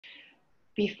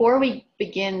Before we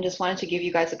begin, just wanted to give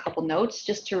you guys a couple notes.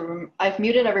 I've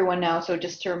muted everyone now, so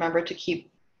just to remember to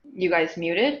keep you guys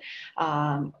muted,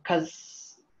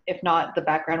 because if not, the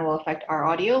background will affect our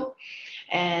audio.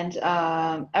 And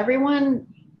everyone,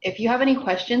 if you have any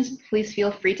questions, please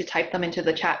feel free to type them into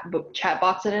the chat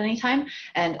box at any time,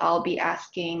 and I'll be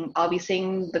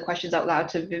saying the questions out loud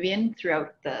to Vivian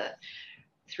throughout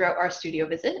our studio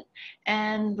visit.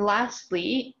 And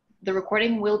lastly, the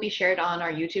recording will be shared on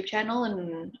our YouTube channel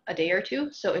in a day or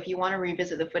two. So if you want to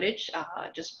revisit the footage,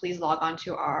 just please log on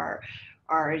to our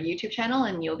YouTube channel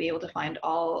and you'll be able to find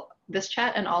all this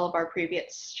chat and all of our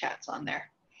previous chats on there.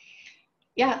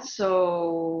 Yeah,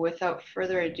 so without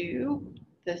further ado,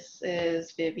 this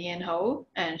is Vivian Ho,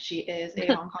 and she is a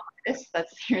Hong Kong artist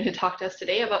that's here to talk to us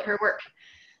today about her work.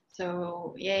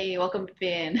 So yay, welcome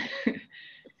Vivian.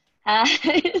 Hi.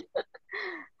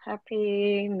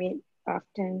 Happy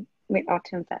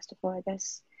Mid-Autumn Festival, I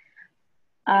guess.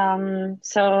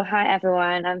 So hi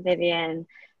everyone, I'm Vivian.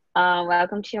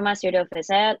 Welcome to my studio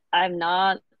visit. I'm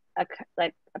not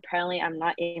apparently I'm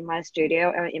not in my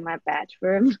studio, I'm in my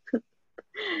bedroom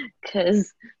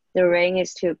because the rain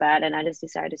is too bad and I just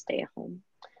decided to stay at home.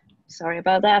 Sorry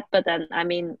about that, but then I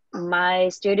mean my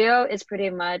studio is pretty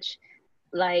much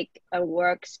like a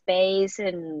workspace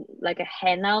and like a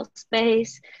hangout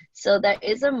space, so there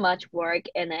isn't much work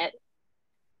in it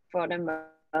for the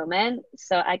moment.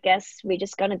 So I guess we're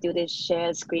just gonna do this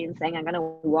shared screen thing. I'm gonna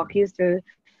walk you through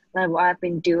like what I've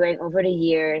been doing over the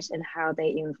years and how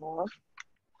they evolve.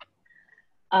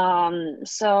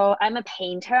 So I'm a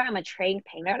painter. I'm a trained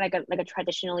painter, like a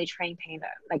traditionally trained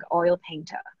painter, like oil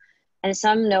painter. And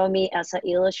some know me as an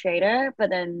illustrator, but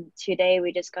then today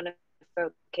we're just gonna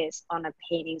focus on the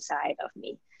painting side of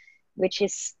me, which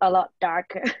is a lot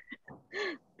darker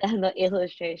than the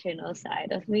illustrational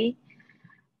side of me.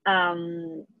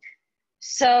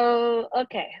 So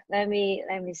okay, let me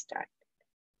start.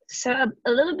 So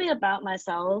a little bit about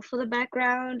myself for the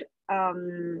background.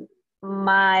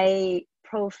 My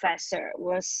professor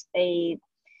was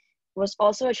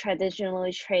also a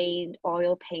traditionally trained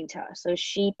oil painter. So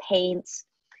she paints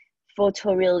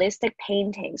photorealistic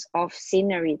paintings of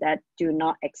scenery that do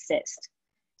not exist.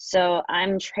 So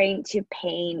I'm trained to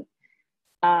paint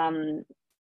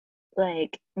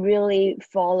like really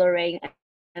following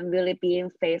and really being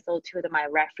faithful to my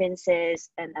references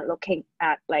and looking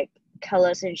at like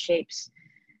colors and shapes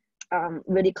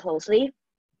really closely.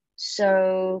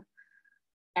 So,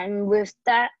 and with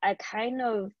that, I kind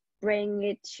of bring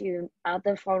it to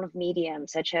other form of medium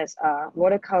such as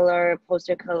watercolor,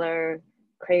 poster color,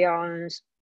 crayons,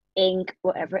 ink,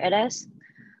 whatever it is.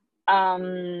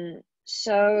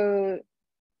 So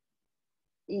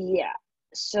yeah,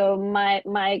 so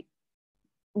my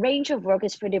range of work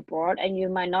is pretty broad and you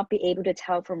might not be able to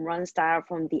tell from one style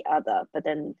from the other, but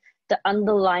then the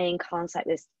underlying concept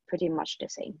is pretty much the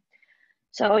same.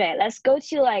 So okay, let's go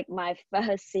to like my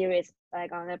first series I'm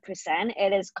gonna present.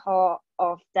 It is called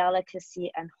Of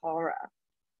Delicacy and Horror.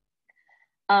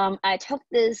 I took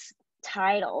this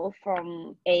title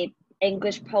from a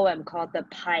English poem called The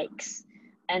Pikes,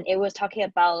 and it was talking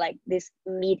about like this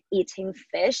meat-eating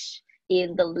fish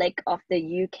in the lake of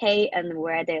the UK, and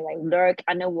where they like lurk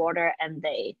underwater and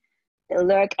they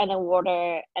lurk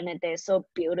underwater and then they're so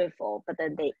beautiful, but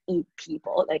then they eat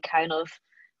people, like kind of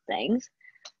things.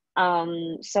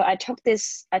 So I took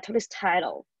this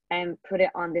title and put it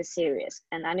on this series,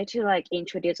 and I need to like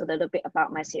introduce a little bit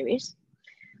about my series.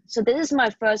 So this is my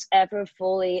first ever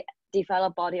fully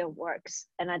developed body of works,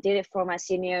 and I did it for my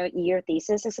senior year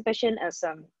thesis exhibition as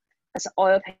an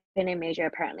oil painting major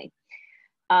apparently.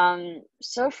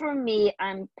 So for me,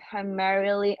 I'm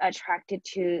primarily attracted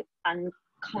to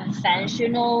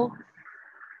unconventional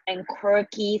and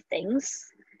quirky things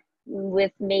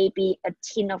with maybe a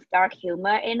tin of dark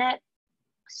humor in it.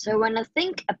 So when I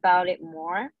think about it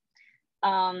more,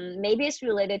 maybe it's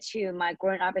related to my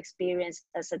growing up experience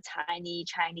as a tiny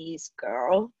Chinese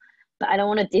girl, but I don't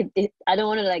want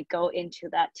to like go into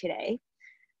that today.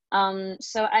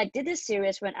 So I did this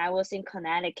series when I was in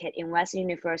Connecticut in Wesleyan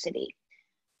University.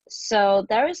 So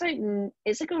there is like,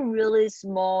 it's like a really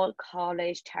small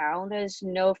college town. There's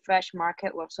no fresh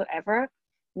market whatsoever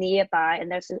nearby,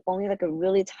 and there's only like a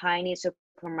really tiny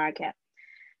supermarket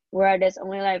where there's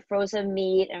only like frozen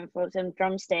meat and frozen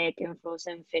drumstick and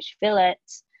frozen fish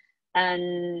fillets.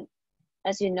 And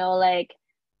as you know, like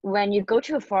when you go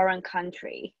to a foreign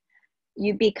country,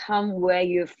 you become where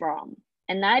you're from.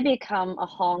 And I become a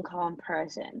Hong Kong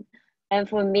person. And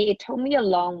for me, it took me a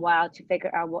long while to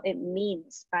figure out what it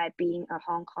means by being a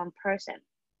Hong Kong person.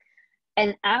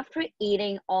 And after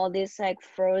eating all this like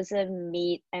frozen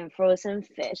meat and frozen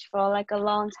fish for like a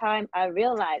long time, I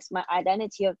realized my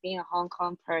identity of being a Hong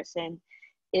Kong person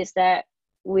is that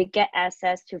we get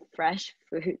access to fresh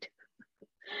food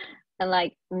and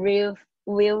like real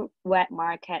wet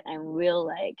market and real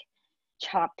like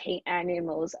chopping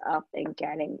animals up and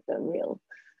getting the real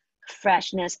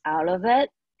freshness out of it.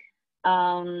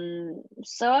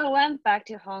 So I went back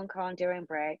to Hong Kong during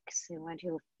breaks. We went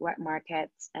to wet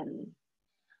markets and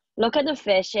look at the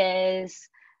fishes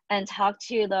and talk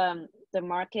to the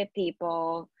market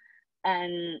people.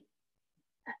 And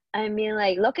I mean,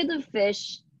 like, look at the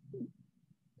fish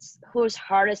whose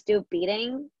heart is still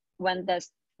beating when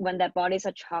their bodies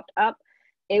are chopped up.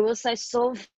 It was like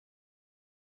so.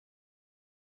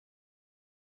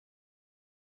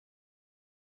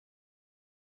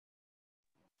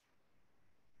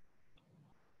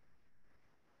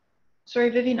 Sorry,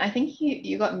 Vivian, I think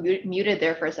you got muted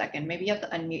there for a second. Maybe you have to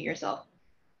unmute yourself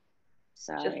just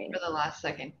Sorry. for the last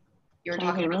second. You were Can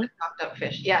you talking hear about me? the chopped up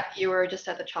fish. Yeah, you were just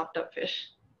at the chopped up fish.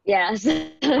 Yes,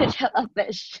 chopped up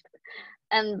fish.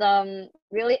 And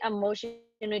really emotionally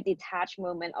detached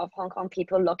moment of Hong Kong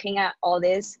people looking at all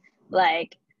this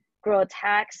like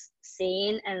grotesque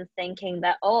scene and thinking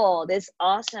that, oh, this is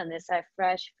awesome, this is like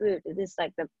fresh food, this is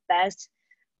like the best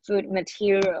food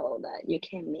material that you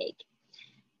can make.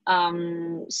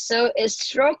 So it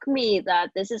struck me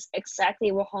that this is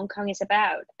exactly what Hong Kong is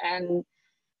about, and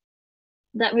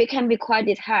that we can be quite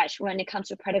detached when it comes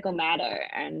to practical matter.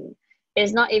 And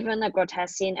it's not even a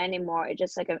grotesque scene anymore. It's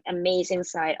just like an amazing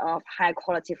side of high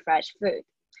quality fresh food.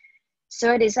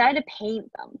 So I decided to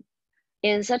paint them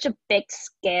in such a big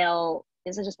scale.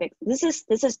 In such a big. This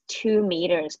is 2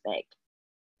 meters big.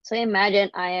 So imagine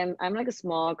I'm like a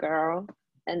small girl,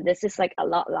 and this is like a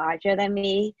lot larger than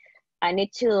me. I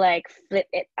need to like flip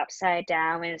it upside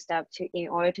down and stuff to in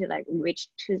order to like reach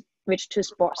to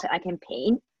spots that I can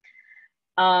paint.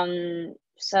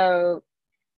 So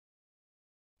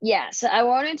yeah, so I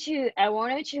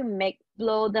wanted to make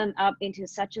blow them up into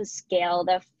such a scale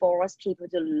that force people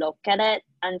to look at it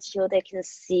until they can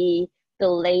see the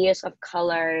layers of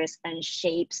colors and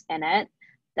shapes in it,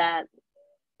 that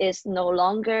is no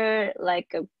longer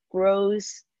like a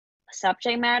gross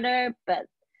subject matter, but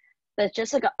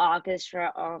just like an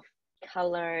orchestra of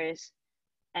colors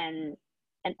and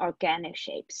organic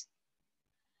shapes.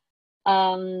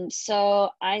 So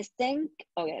I think,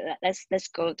 okay, let's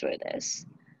go through this.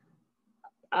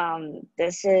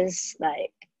 This is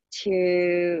like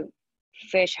two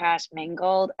fish has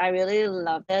mingled. I really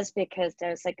love this because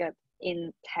there's like a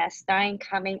intestine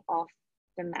coming off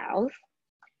the mouth.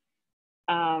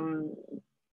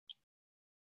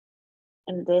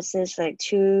 And this is like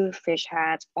two fish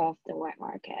heads off the wet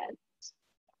market.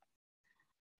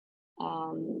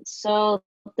 So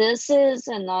this is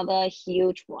another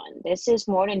huge one. This is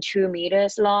more than 2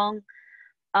 meters long.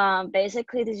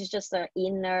 Basically, this is just the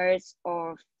innards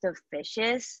of the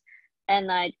fishes,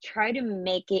 and I try to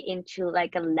make it into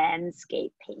like a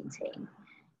landscape painting.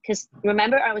 Because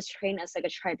remember, I was trained as like a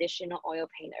traditional oil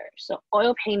painter. So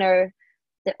oil painter,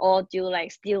 they all do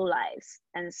like still lifes,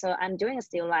 and so I'm doing a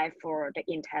still life for the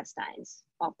intestines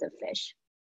of the fish.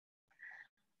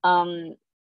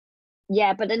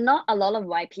 Yeah, but then not a lot of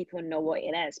white people know what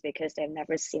it is because they've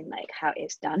never seen like how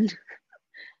it's done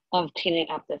of cleaning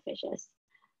up the fishes.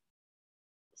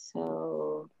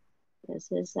 So this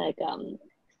is like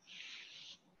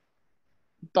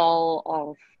bowl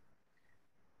of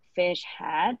fish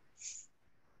heads.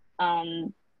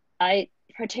 I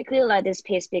particularly like this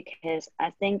piece because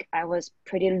I think I was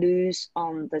pretty loose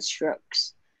on the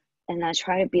strokes, and I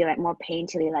try to be like more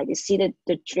painterly. Like you see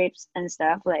the drips and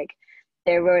stuff, like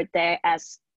they were there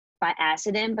as by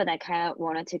accident, but I kind of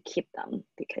wanted to keep them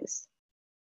because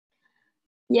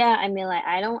yeah, I mean, like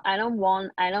I don't.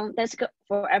 There's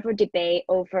forever debate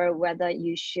over whether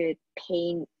you should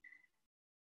paint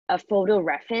a photo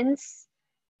reference,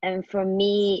 and for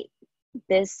me,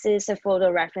 this is a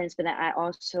photo reference, but I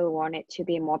also want it to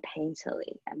be more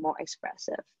painterly and more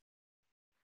expressive.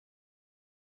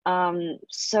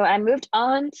 So I moved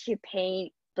on to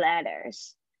paint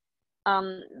bladders.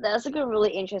 That's like a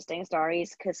really interesting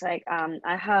stories because like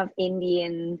I have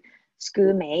Indian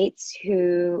schoolmates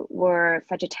who were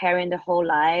vegetarian the whole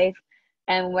life,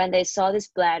 and when they saw these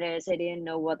bladders, they didn't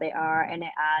know what they are, and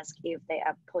they asked if they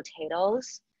are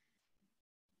potatoes.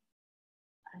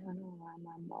 I don't know why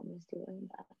my mom is doing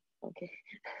that. Okay.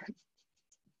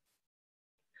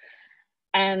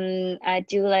 And I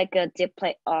do like a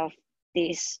display of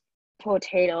these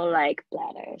potato like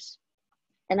bladders.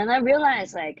 And then I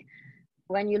realized like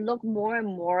when you look more and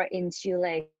more into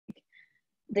like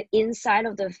the inside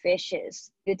of the fishes,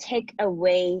 you take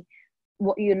away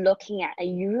what you're looking at,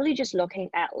 and you're really just looking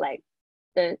at like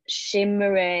the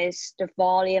shimmers, the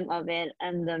volume of it,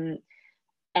 and the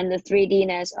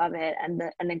 3D-ness of it, and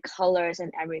the colors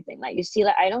and everything. Like you see,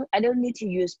 like I don't need to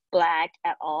use black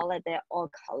at all. Like they're all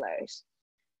colors.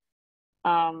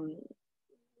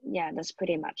 Yeah, that's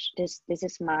pretty much this. This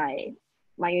is my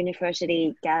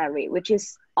university gallery, which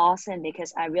is awesome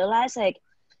because I realized like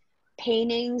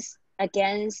paintings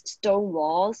against stone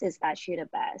walls is actually the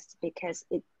best because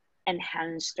it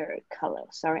enhances the color.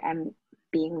 Sorry, I'm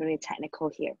being really technical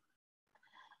here.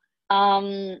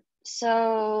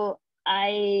 So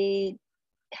I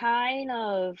kind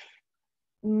of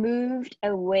moved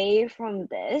away from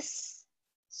this.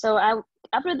 So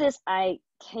after this, I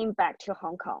came back to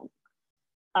Hong Kong.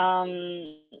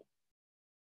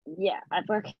 Yeah, I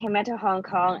came back to Hong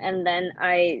Kong, and then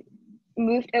I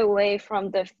moved away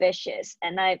from the fishes,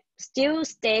 and I still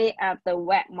stay at the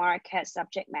wet market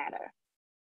subject matter.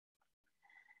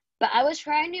 But I was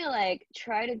trying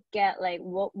to get like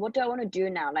what do I want to do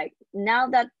now? Like now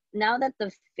that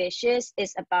the fishes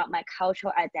is about my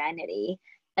cultural identity,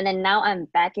 and then now I'm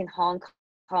back in Hong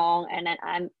Kong, and then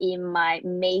I'm in my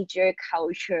major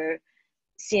culture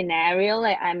scenario.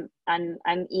 Like I'm in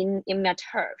my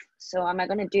turf. So what am I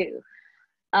gonna do?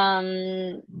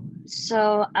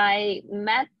 So I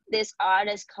met this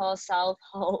artist called South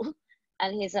Ho,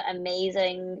 and he's an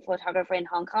amazing photographer in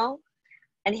Hong Kong.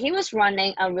 And he was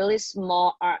running a really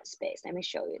small art space. Let me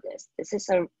show you this.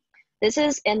 This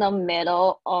is in the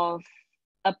middle of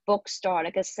a bookstore,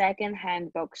 like a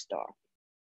secondhand bookstore,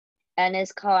 and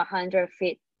it's called 100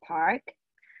 Feet Park.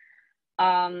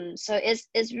 So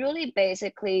it's really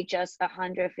basically just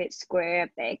 100 feet square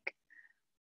big.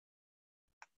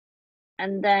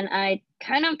 And then I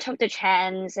kind of took the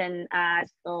chance and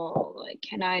asked, oh, like,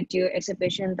 can I do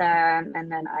exhibition there?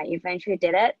 And then I eventually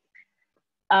did it.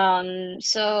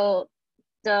 So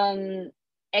the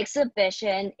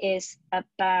exhibition is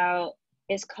about,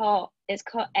 it's called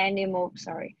Animal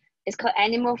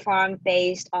Farm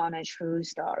based on a true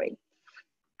story.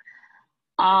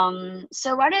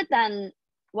 So rather than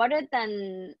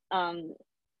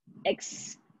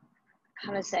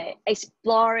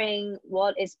exploring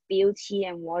what is beauty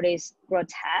and what is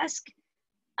grotesque,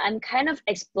 I'm kind of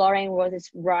exploring what is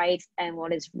right and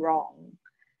what is wrong.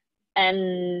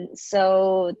 And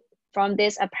so from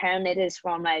this, apparently it is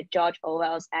from like George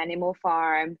Orwell's Animal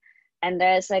Farm. And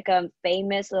there's like a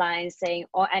famous line saying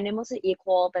all animals are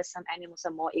equal, but some animals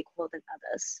are more equal than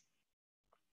others.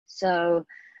 So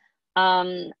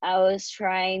I was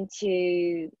trying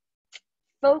to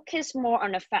focus more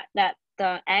on the fact that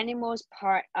the animal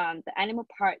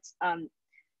parts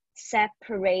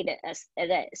separated as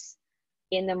it is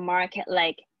in the market,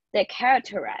 like they're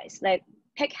characterized, like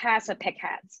pig heads are pig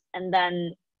heads, and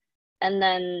then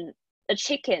the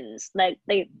chickens, like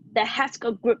the heads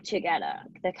go grouped together,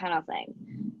 that kind of thing,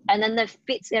 and then the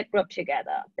feet get grouped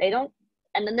together. They don't,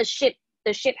 and then the sheep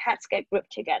heads get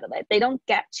grouped together. Like they don't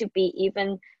get to be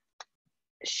even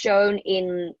shown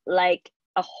in like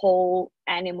a whole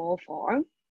animal form.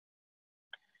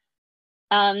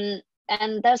 And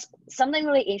there's something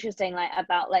really interesting like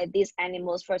about like these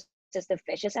animals versus the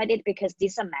fishes I did, because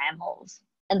these are mammals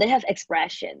and they have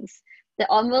expressions. They're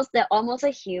almost a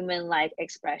human like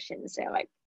expressions. They're like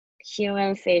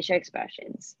human facial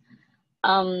expressions.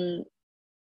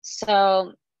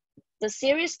 So the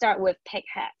series start with pig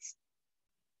heads,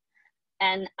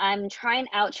 and I'm trying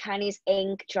out Chinese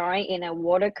ink drawing in a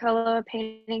watercolor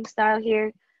painting style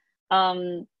here.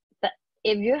 But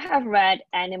if you have read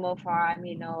Animal Farm,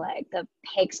 you know, like the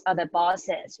pigs are the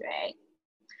bosses, right?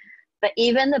 But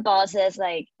even the bosses,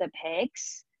 like the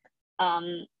pigs,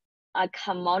 are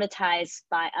commoditized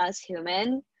by us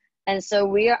human. And so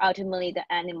we are ultimately the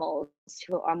animals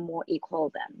who are more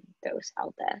equal than those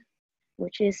out there,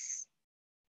 which is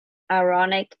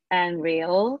ironic and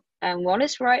real. And what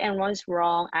is right and what is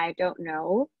wrong, I don't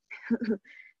know.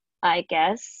 I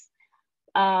guess.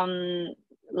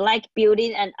 Like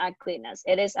beauty and ugliness,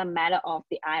 it is a matter of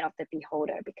the eye of the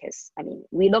beholder, because I mean,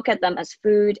 we look at them as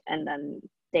food and then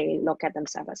they look at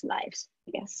themselves as lives,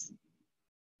 I guess.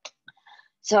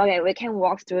 So okay, we can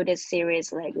walk through this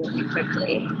series like really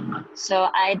quickly. So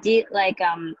I did like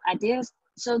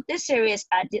so this series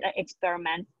I did an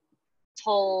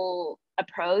experimental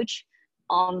approach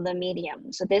on the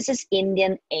medium. So this is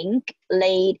Indian ink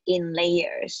laid in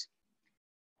layers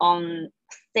on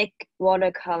thick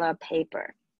watercolor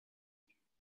paper.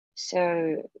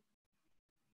 So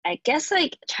I guess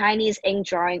like Chinese ink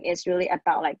drawing is really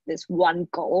about like this one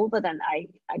goal, but then I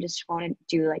just want to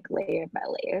do like layer by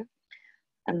layer.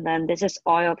 And then this is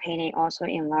oil painting also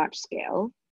in large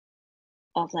scale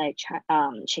of like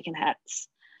chicken heads.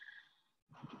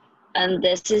 And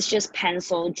this is just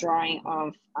pencil drawing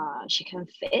of chicken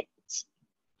feet.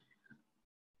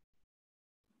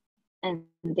 And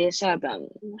these are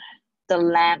the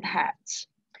lamb heads,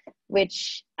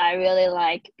 which I really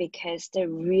like because they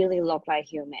really look like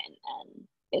human,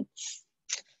 and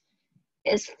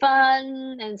it's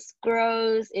fun and it's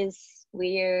gross, it's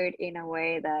weird in a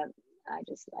way that I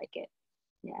just like it.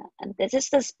 Yeah, and this is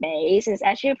the space. It's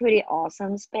actually a pretty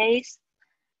awesome space.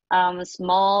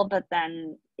 Small, but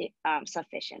then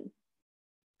sufficient.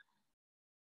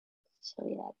 So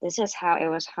yeah, this is how it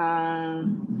was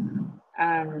hung.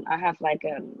 I have like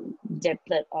a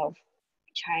diplet of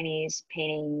Chinese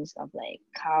paintings of like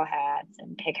cow heads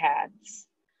and pig heads.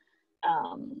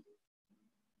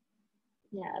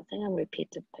 Yeah, I think I'll repeat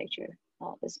the picture.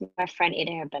 Oh, this is my friend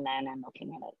eating a banana and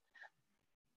looking at it.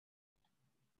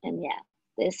 And yeah,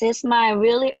 this is my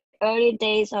really early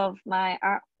days of my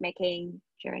art making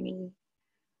journey.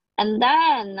 And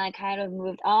then I kind of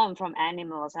moved on from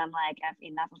animals. I'm like, I've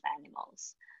enough of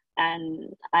animals.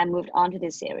 And I moved on to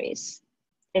this series.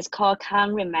 It's called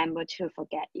Can't Remember to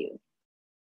Forget You.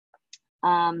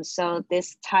 So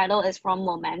this title is from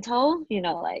Memento, you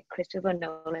know, like Christopher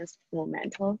Nolan's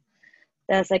Memento.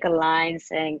 There's like a line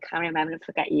saying, can't remember to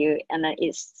forget you. And then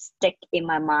it stick in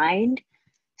my mind.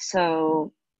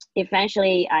 So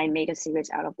eventually I made a series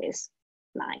out of this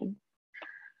line.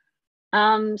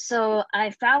 So I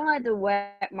found like the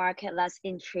web market less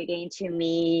intriguing to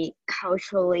me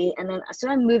culturally. And then so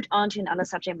I moved on to another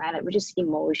subject matter, which is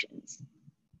emotions.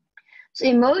 So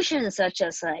emotions such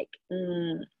as like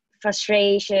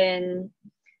frustration,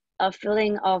 a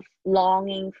feeling of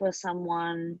longing for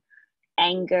someone,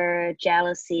 anger,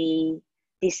 jealousy,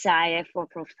 desire for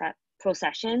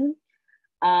possession.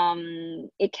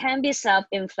 It can be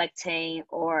self-inflicting,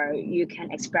 or you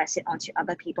can express it onto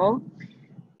other people.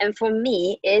 And for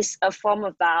me, it's a form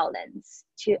of violence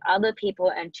to other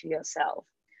people and to yourself.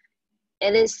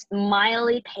 It is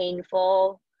mildly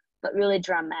painful, but really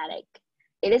dramatic.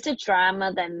 It is a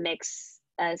drama that makes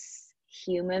us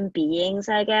human beings,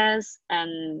 I guess.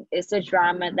 And it's a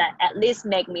drama that at least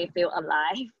make me feel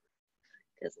alive,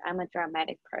 because I'm a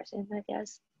dramatic person, I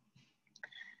guess.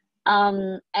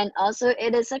 And also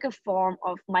it is like a form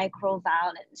of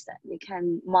micro-violence that we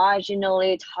can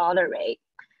marginally tolerate.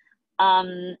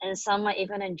 And some might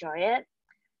even enjoy it.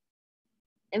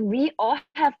 And we all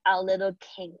have our little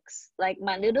kinks. Like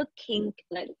my little kink,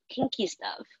 like kinky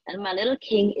stuff. And my little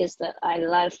kink is that I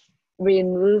love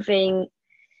removing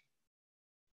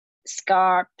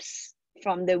scalps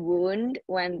from the wound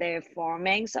when they're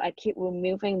forming. So I keep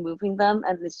moving them,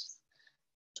 and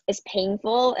it's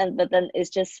painful, but then it's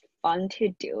just fun to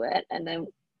do it. And then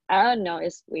I don't know,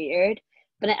 it's weird.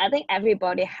 But I think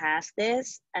everybody has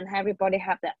this, and everybody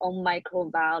have their own micro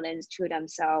violence to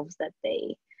themselves that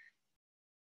they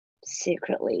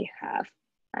secretly have,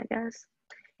 I guess.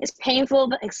 It's painful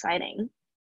but exciting.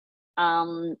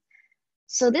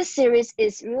 So this series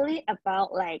is really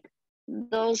about like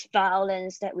those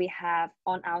violence that we have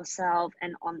on ourselves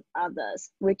and on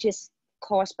others, which is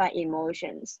caused by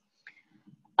emotions.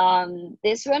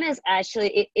 This one is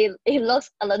actually, it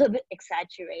looks a little bit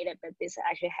exaggerated, but these are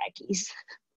actually hackies.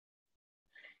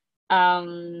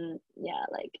 Yeah,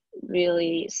 like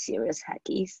really serious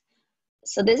hackies.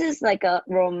 So this is like a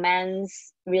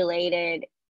romance related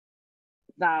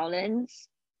violence.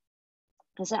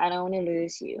 So I don't want to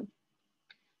lose you.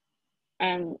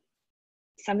 And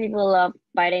some people love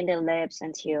biting their lips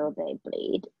until they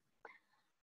bleed.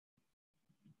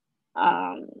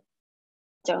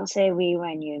 Don't say we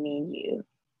when you mean you.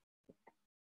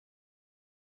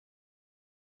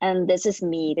 And this is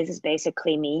me. This is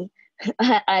basically me.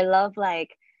 I love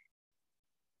like,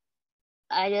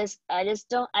 I just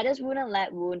wouldn't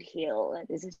let wound heal. Like,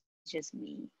 this is just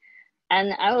me.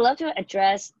 And I would love to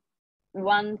address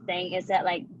one thing is that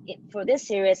like for this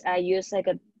series, I use like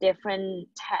a different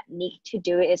technique to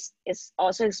do it. It's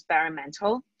also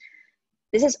experimental.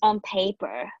 This is on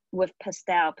paper with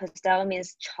pastel. Pastel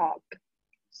means chalk.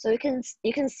 So you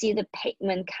can see the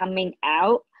pigment coming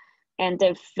out and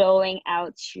they're flowing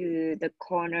out to the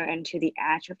corner and to the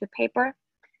edge of the paper.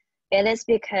 It is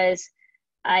because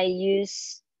I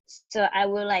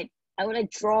would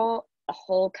draw a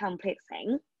whole complete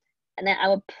thing, and then I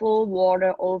will pour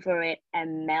water over it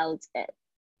and melt it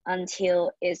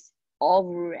until it's all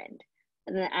ruined.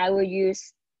 And then I will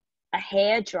use a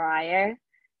hair dryer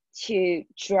to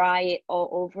dry it all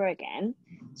over again.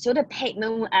 So the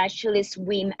pigment will actually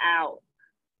swim out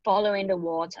following the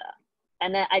water.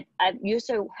 and then I use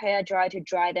a hair dryer to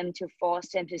dry them to force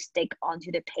them to stick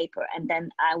onto the paper, and then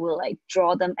I will like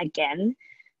draw them again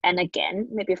and again,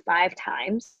 maybe 5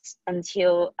 times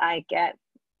until I get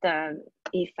the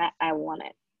effect I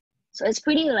wanted. So it's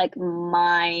pretty like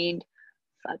mind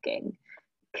fucking,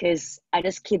 because I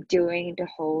just keep doing the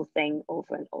whole thing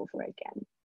over and over again.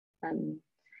 And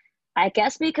I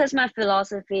guess because my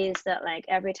philosophy is that like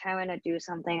every time when I do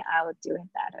something, I will do it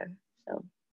better. So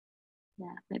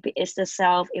yeah, maybe it's the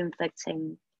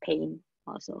self-inflicting pain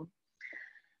also.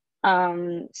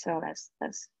 So let's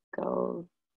go,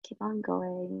 keep on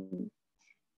going.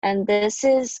 And this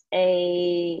is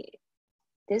an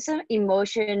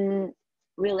emotion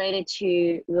related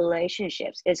to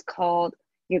relationships. It's called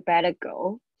You Better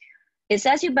Go. It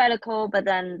says you better go, but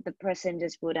then the person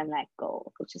just wouldn't let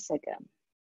go, which is like a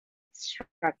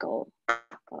struggle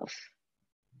of,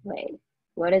 wait,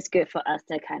 what is good for us,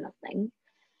 that kind of thing.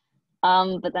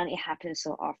 But then it happens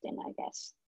so often, I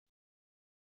guess.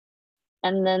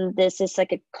 And then this is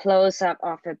like a close-up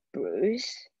of a bruise.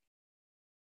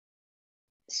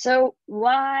 So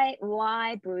why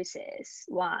bruises?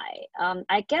 Why?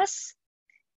 I guess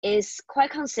it's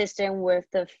quite consistent with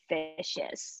the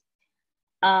fishes.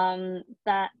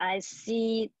 That I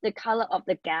see the color of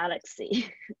the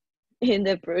galaxy in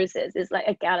the bruises. It's like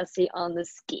a galaxy on the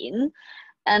skin.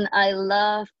 And I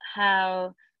love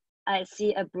how I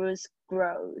see a bruise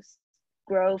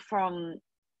grow from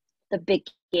the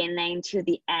beginning to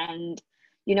the end.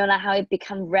 You know, like how it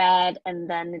becomes red and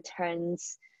then it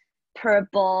turns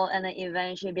purple and then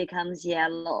eventually becomes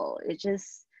yellow. It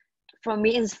just, for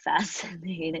me, it's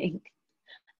fascinating.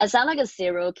 I sound like a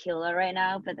serial killer right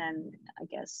now, but then I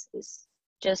guess it's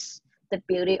just the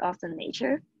beauty of the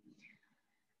nature.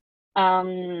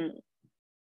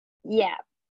 Yeah.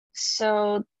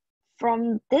 So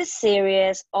from this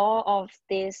series, all of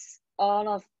this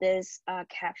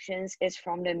captions is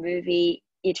from the movie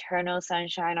Eternal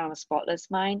Sunshine of a Spotless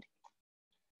Mind.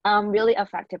 I'm really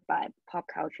affected by pop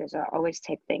culture, so I always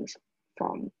take things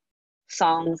from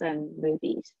songs and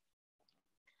movies.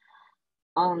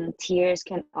 Tears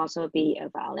can also be a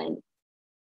violent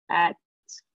act.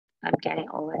 I'm getting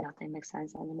older, nothing makes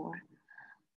sense anymore.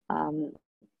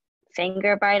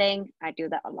 Finger biting, I do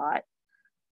that a lot.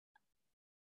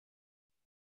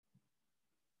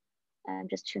 I'm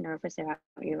just too nervous about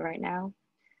you right now.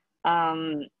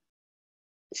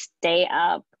 Stay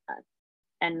up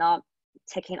and not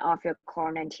taking off your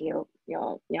cornea until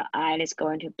your eye is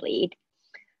going to bleed.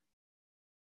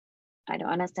 I don't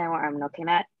understand what I'm looking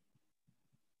at.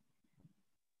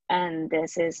 And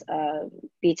this is a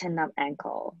beaten up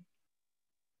ankle.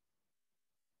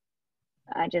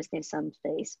 I just need some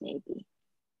space, maybe.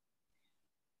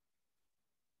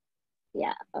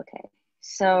 Yeah, okay.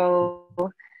 So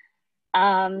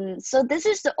this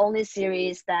is the only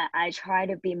series that I try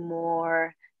to be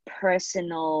more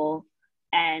personal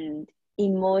and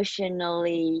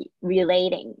emotionally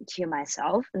relating to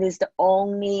myself. This is the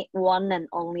only one and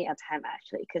only attempt,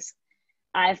 actually, because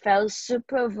I felt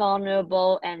super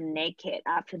vulnerable and naked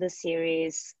after the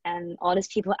series, and all these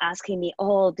people asking me,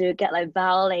 oh, do you get like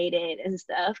violated and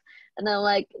stuff? And I'm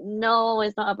like, no,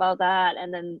 it's not about that.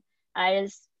 And then I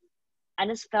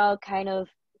just felt kind of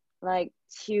like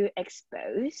too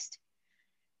exposed.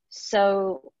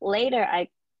 So later I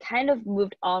kind of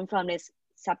moved on from this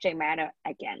subject matter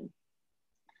again.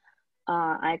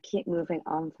 I keep moving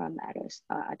on from matters.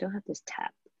 I don't have this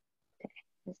tab. Okay,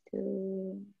 let's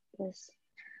do this.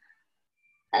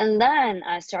 And then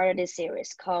I started this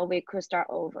series called We Could Start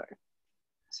Over.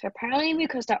 So apparently We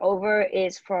Could Start Over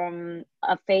is from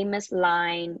a famous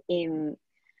line in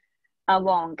a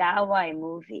Wong Kar-wai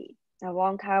movie. A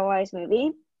Wong Kar-wai's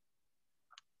movie,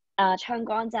 春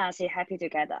光乍泄 Happy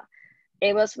Together.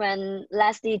 It was when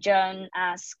Leslie Cheung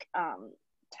asked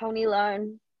Tony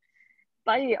Leung,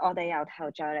 不如我哋由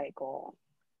頭再嚟過.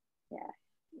 Yeah,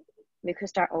 we could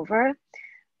start over.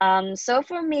 So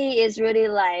for me, it's really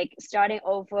like starting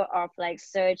over of like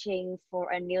searching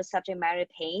for a new subject matter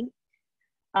paint.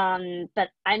 But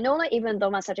I know that even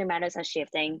though my subject matters are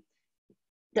shifting,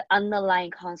 the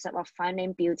underlying concept of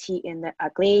finding beauty in the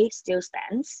ugly still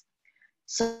stands.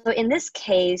 So in this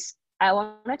case, I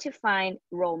wanted to find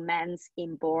romance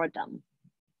in boredom.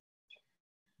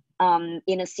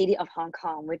 In a city of Hong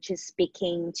Kong, which is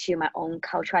speaking to my own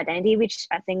cultural identity, which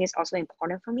I think is also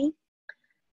important for me.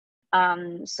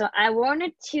 So I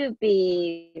wanted to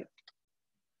be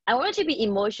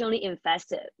emotionally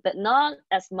invested, but not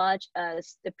as much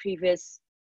as the previous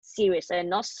series, and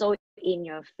not so in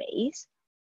your face.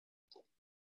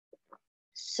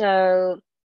 So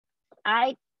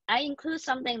I include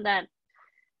something that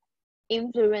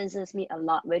influences me a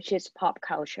lot, which is pop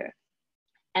culture.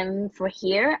 And for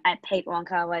here, I picked Wong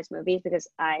Kar-wai's movies because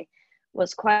I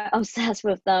was quite obsessed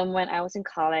with them when I was in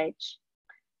college.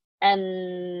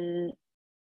 And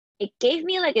it gave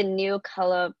me like a new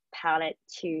color palette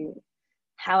to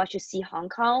how I should see Hong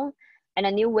Kong, and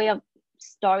a new way of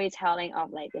storytelling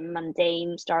of like the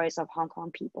mundane stories of Hong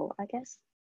Kong people, I guess.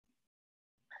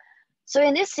 So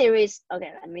in this series,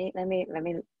 okay, let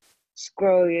me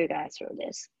scroll you guys through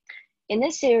this. In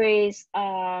this series,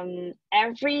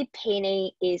 every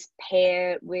painting is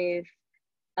paired with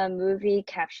a movie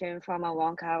caption from a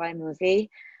Wong Kar-wai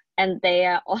movie, and they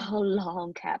are all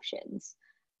long captions.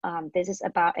 This is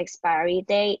about expiry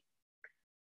date.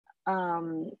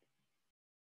 And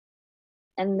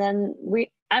then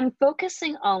I'm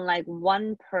focusing on like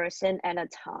one person at a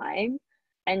time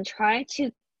and trying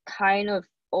to kind of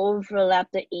overlap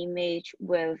the image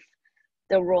with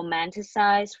the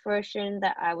romanticized version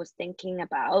that I was thinking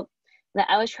about. That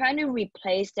I was trying to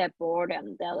replace that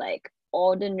boredom, that like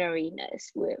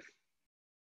ordinariness, with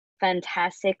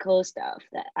fantastical stuff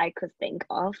that I could think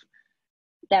of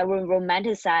that will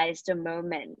romanticize the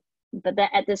moment, but then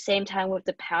at the same time with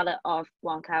the palette of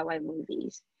Wong Kar-wai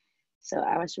movies. So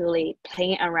I was really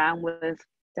playing around with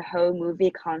the whole movie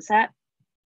concept.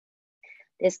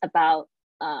 It's about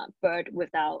bird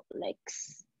without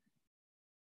legs.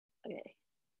 Okay.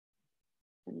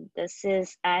 And this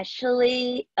is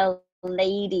actually a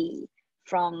lady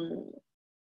from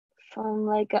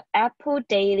like an Apple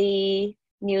Daily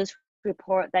news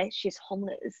report that she's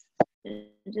homeless.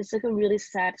 It's just like a really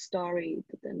sad story,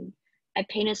 but then I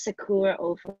painted Sakura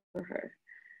over her.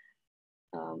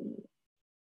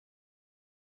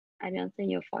 I don't think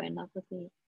you'll fall in love with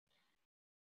me.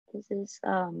 This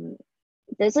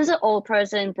is an old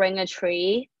person bring a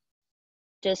tree,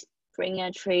 just bring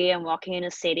a tree and walking in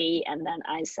the city, and then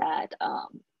I said,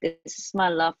 this is my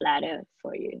love letter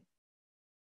for you.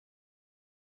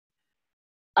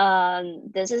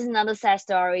 This is another sad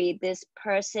story. This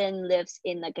person lives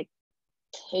in like a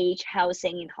cage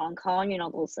housing in Hong Kong, you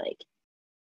know, those like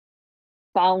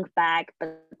bunk bag,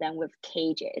 but then with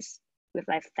cages, with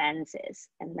like fences.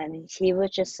 And then he was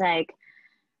just like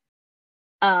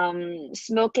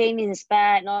smoking in his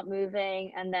bed, not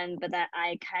moving. And then but then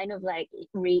I kind of like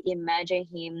reimagine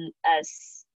him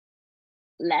as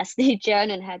Leslie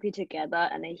Jen and Happy Together,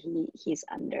 and then he's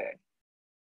under.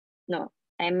 No,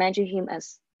 I imagine him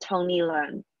as Tony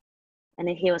Leung, and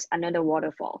then he was under the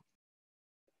waterfall.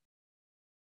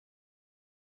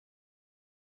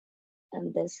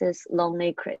 And this is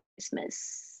Lonely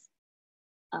Christmas.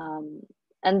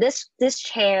 And this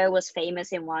chair was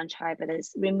famous in Wan Chai, but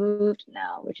it's removed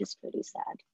now, which is pretty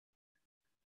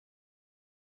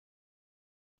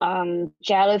sad.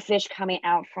 Jellyfish coming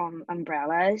out from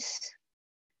umbrellas.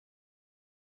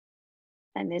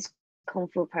 And this Kung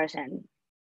Fu person.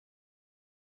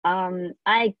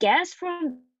 I guess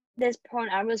from this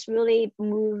point, I was really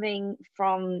moving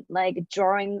from like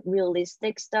drawing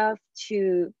realistic stuff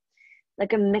to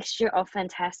like a mixture of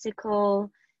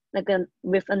fantastical, like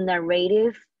with a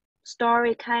narrative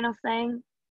story kind of thing.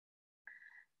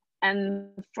 And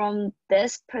from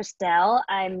this pastel,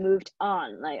 I moved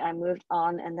on,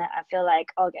 and then I feel like,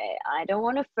 okay, I don't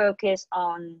want to focus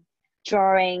on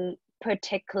drawing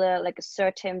particular, like a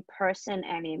certain person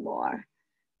anymore.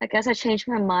 I guess I changed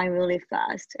my mind really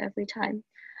fast every time.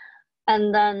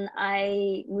 And then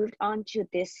I moved on to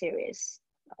this series.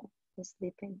 Oh, he's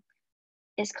sleeping.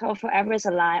 It's called Forever is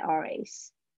a Lie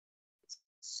Always.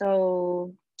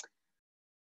 So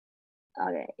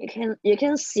okay, you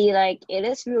can see like it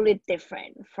is really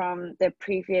different from the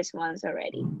previous ones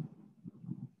already.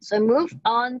 So move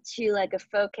on to like a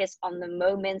focus on the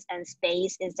moments and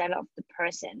space instead of the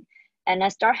person. And I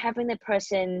start having the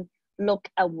person look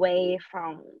away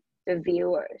from the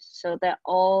viewers. So they're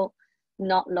all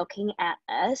not looking at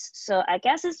us. So I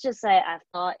guess it's just like I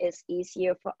thought it's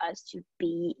easier for us to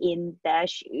be in their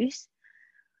shoes.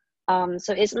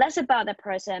 So it's less about the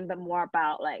person, but more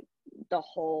about like the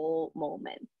whole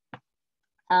moment.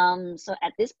 So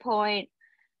at this point,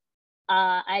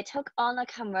 I took on a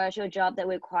commercial job that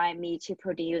required me to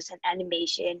produce an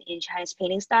animation in Chinese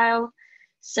painting style.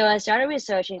 So I started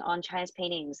researching on Chinese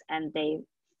paintings, and they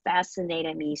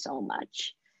fascinated me so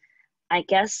much. I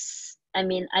guess, I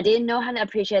mean, I didn't know how to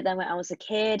appreciate them when I was a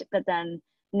kid, but then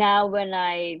now when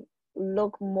I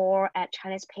look more at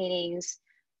Chinese paintings,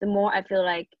 the more I feel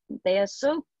like they're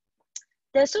so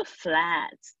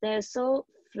flat. They're so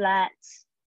flat,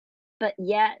 but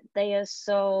yet they are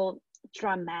so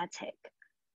dramatic.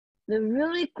 They're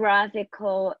really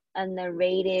graphical and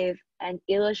narrative and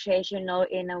illustrational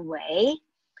in a way.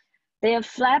 They are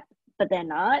flat, but they're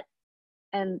not.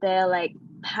 and they're like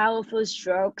powerful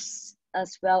strokes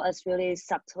as well as really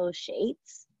subtle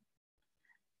shades.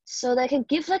 So they can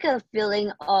give like a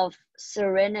feeling of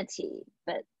serenity,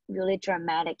 but really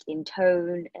dramatic in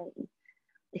tone, and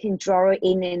they can draw it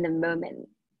in the moment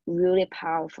really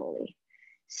powerfully.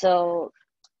 So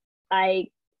I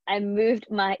moved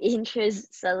my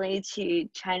interest suddenly to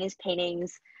Chinese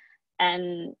paintings,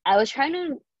 and I was trying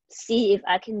to see if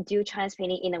I can do Chinese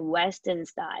painting in a Western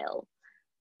style.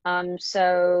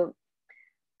 So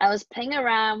I was playing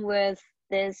around with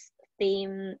this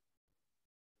theme,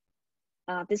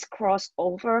 this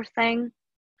crossover thing,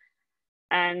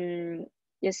 and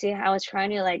you see how I was trying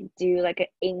to like do like an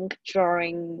ink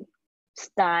drawing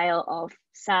style of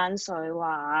San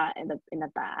Soiwa in the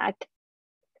back.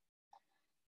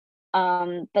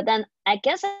 But then I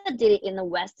guess I did it in the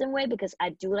Western way because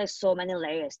I do like so many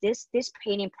layers. This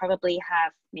painting probably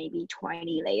have maybe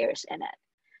 20 layers in it,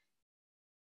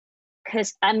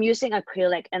 because I'm using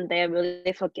acrylic and they're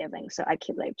really forgiving, so I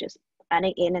keep like just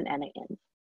adding in and adding in.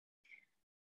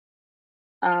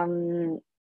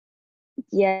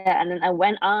 Yeah, and then I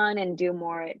went on and do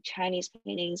more Chinese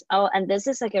paintings. Oh, and this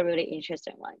is like a really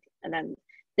interesting one. And then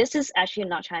this is actually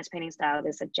not Chinese painting style,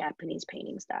 this is a Japanese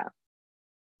painting style,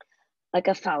 like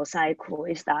a Faosai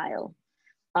Kui style.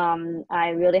 I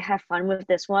really have fun with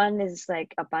this one. It's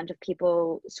like a bunch of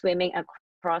people swimming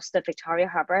across the Victoria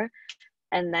Harbour,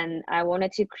 and then I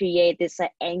wanted to create this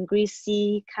like angry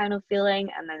sea kind of feeling,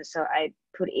 and then so I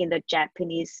put in the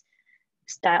Japanese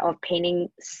style of painting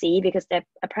sea because they're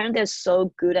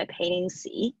so good at painting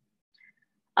sea.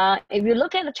 If you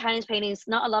look at the Chinese paintings,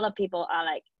 not a lot of people are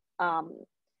like,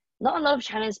 not a lot of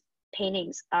Chinese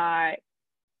paintings are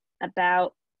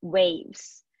about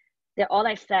waves. They're all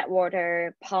like flat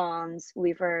water, ponds,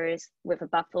 rivers with a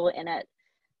buffalo in it.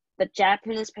 But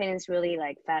Japanese paintings really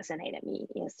like fascinated me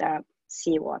instead of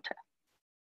seawater.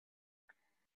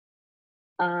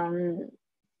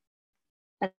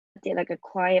 I did like a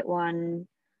quiet one.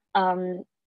 And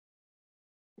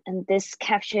this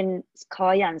caption is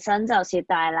called 人生就是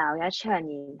大鬧一場，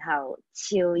然後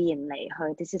悄然離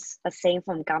去. This is a saying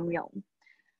from 金庸.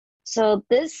 So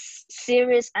this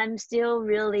series, I'm still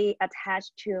really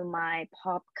attached to my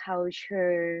pop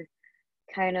culture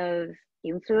kind of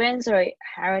influence or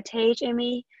heritage in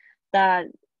me, that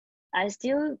I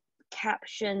still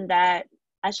caption that.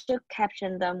 I still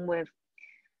caption them with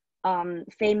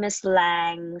famous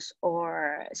slangs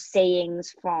or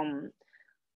sayings from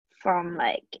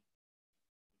like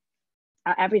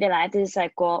our everyday life. This is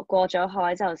like 過咗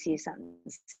海就是神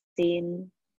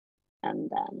仙, and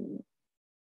then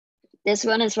this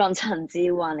one is from Chen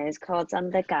Jiwan. It's called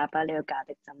真的假不了，假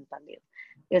的真不了.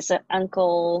 It's an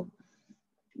uncle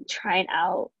trying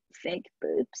out fake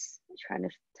boobs, trying to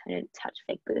touch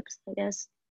fake boobs, I guess.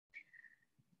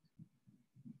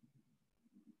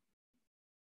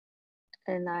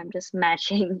 And I'm just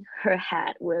matching her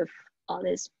hat with all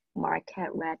these market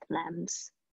red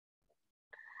lamps.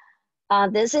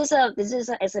 This is an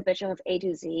exhibition of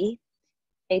A2Z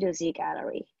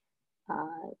Gallery,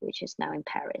 which is now in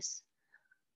Paris.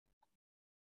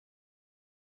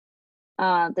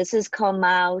 This is called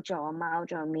Mao Zhou. Mao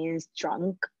Zhou means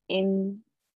drunk in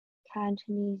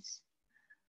Cantonese.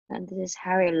 And this is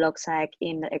how it looks like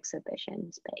in the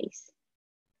exhibition space.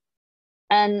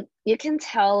 And you can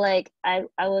tell like I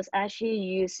was actually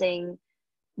using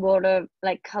water,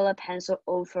 like color pencil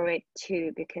over it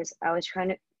too, because I was trying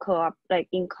to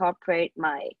incorporate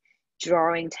my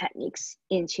drawing techniques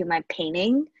into my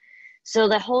painting. So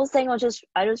the whole thing I was just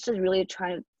really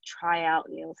trying to try out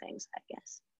new things, I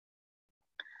guess.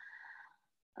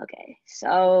 Okay,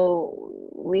 so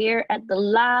we're at the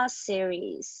last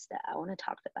series that I want to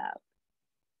talk about.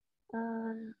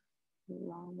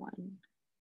 Wrong one.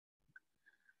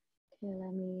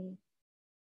 Okay,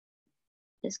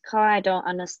 it's called I Don't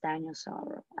Understand Your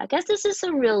Sorrow. I guess this is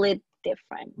a really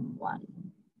different one.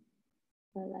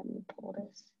 But let me pull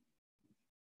this.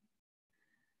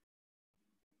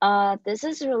 This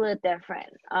is really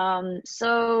different.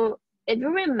 So if you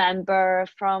remember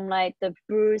from like the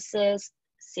Bruce's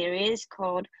series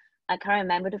called I Can't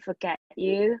Remember to Forget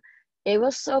You, it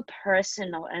was so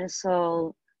personal and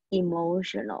so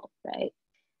emotional, right?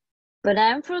 But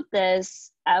then for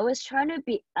this, I was trying to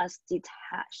be as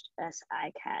detached as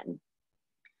I can.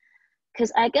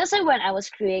 Because I guess when I was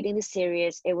creating the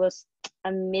series, it was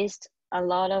amidst a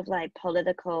lot of like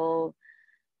political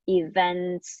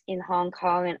events in Hong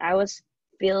Kong, and I was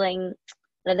feeling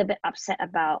a little bit upset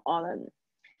about all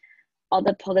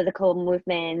the political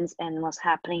movements and what's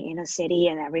happening in the city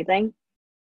and everything.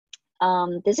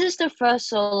 This is the first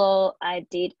solo I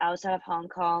did outside of Hong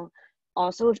Kong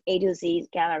also with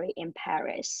A2Z Gallery in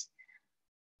Paris.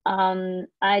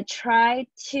 I tried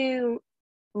to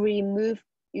remove,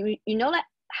 you know, like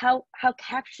how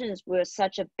captions were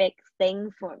such a big thing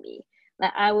for me.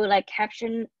 Like I would like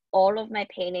caption all of my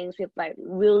paintings with like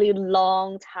really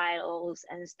long titles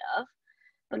and stuff.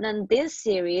 But then this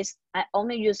series, I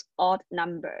only use odd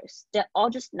numbers. They're all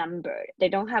just numbered. They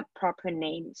don't have proper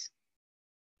names.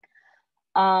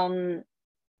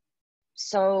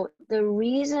 So the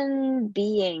reason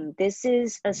being, this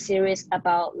is a series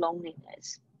about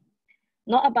loneliness,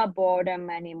 not about boredom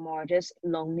anymore, just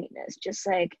loneliness, just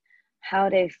like how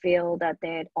they feel that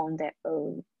they're on their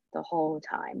own the whole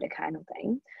time, the kind of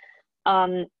thing.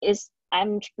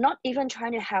 I'm not even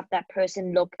trying to have that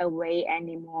person look away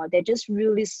anymore. They're just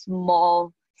really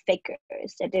small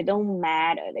figures that they don't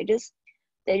matter. They're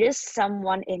just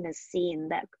someone in the scene,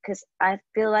 that because I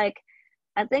feel like,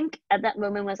 I think at that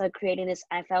moment when I was creating this,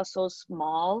 I felt so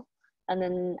small, and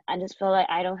then I just feel like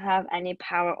I don't have any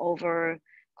power over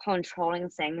controlling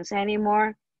things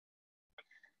anymore.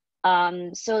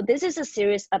 So this is a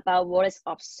series about what is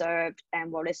observed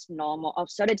and what is normal,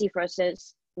 absurdity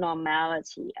versus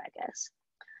normality, I guess.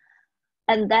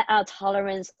 And that our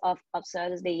tolerance of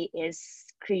absurdity is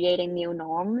creating new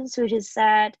norms, which is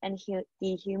sad and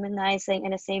dehumanizing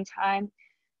at the same time.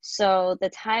 So the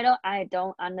title, I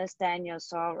Don't Understand Your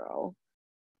Sorrow,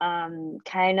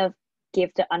 kind of give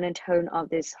the undertone of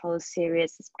this whole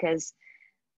series, because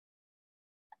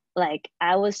like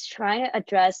I was trying to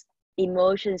address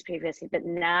emotions previously, but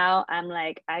now I'm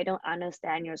like, I don't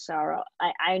understand your sorrow.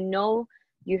 I know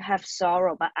you have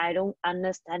sorrow, but I don't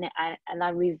understand it. And I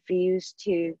refuse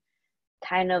to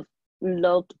kind of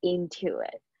look into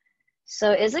it.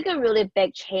 So it's like a really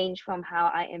big change from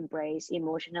how I embrace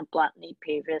emotion bluntly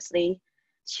previously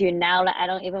to now, like I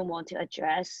don't even want to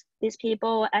address these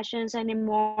people actions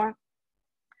anymore.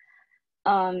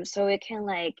 So we can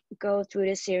like go through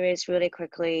the series really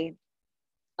quickly.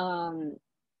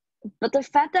 But the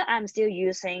fact that I'm still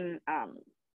using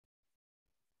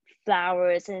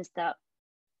flowers and stuff,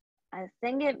 I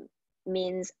think it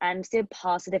means I'm still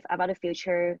positive about the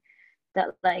future, that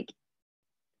like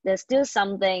there's still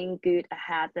something good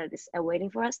ahead that is awaiting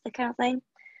for us, that kind of thing.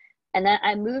 And then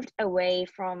I moved away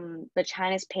from the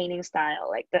Chinese painting style,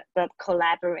 like the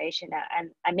collaboration,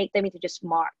 and I make them into just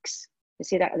marks. You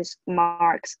see that, just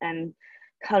marks and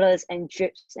colors and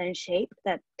drips and shape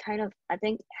that kind of, I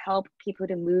think, help people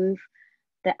to move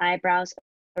the eyebrows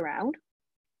around.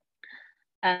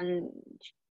 And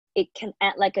it can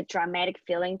add like a dramatic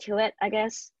feeling to it, I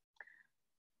guess.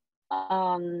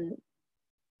 And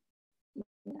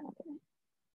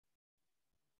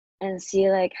see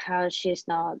like how she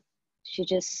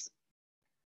just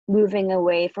moving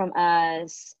away from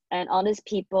us, and all these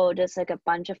people just like a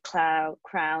bunch of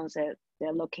crowns that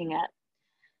they're looking at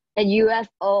a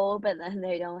UFO, but then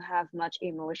they don't have much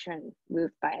emotion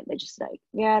moved by it. They're just like,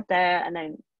 yeah, there, and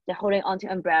then they're holding onto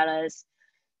umbrellas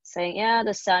saying, yeah,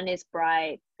 the sun is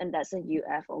bright, and that's a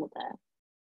UFO there.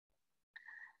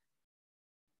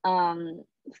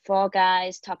 Four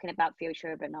guys talking about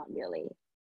future, but not really.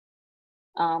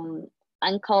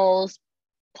 Uncles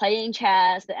playing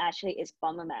chess, that actually is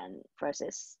Bomberman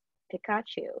versus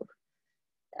Pikachu,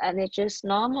 and it's just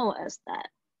normal as that.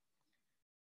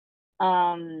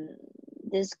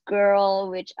 This girl,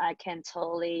 which I can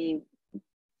totally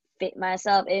fit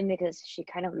myself in because she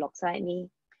kind of looks like me,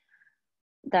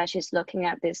 that she's looking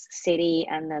at this city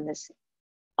and then this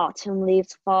autumn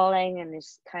leaves falling, and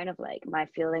it's kind of like my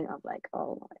feeling of like,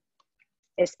 oh,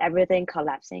 is everything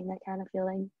collapsing, that kind of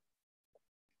feeling.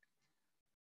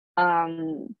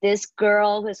 This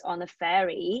girl who's on the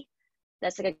ferry,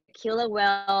 there's like a killer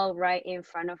whale right in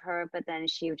front of her, but then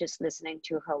she was just listening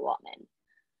to her Walkman.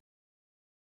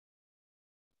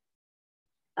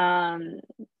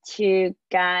 Two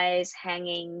guys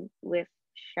hanging with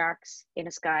sharks in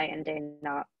the sky, and they're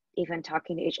not even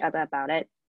talking to each other about it,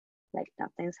 like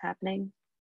nothing's happening.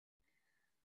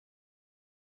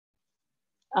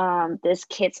 This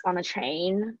kid's on a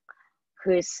train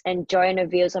who's enjoying the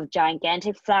views of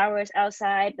gigantic flowers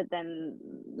outside, but then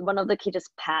one of the kids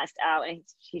just passed out and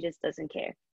she just doesn't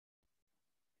care.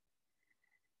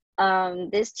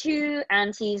 There's two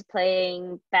aunties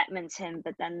playing badminton,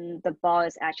 but then the ball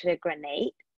is actually a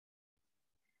grenade.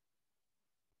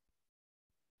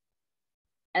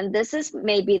 And this is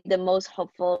maybe the most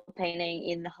hopeful painting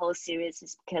in the whole series,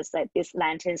 is because like these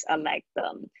lanterns are like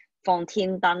the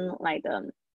Fontian, like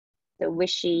the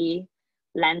wishy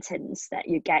lanterns that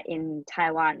you get in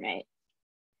Taiwan, right?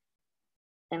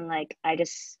 And like I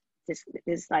just this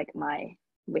is like my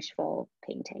wishful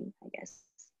painting, I guess.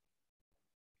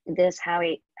 this how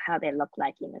they look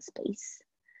like in a space.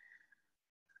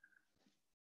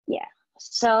 Yeah.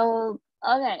 So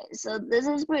okay, so this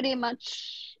is pretty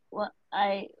much what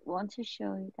I want to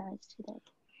show you guys today.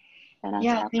 And I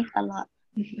Yeah, talked a lot.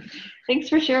 thanks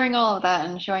for sharing all of that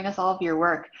and showing us all of your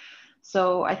work.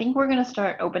 So I think we're going to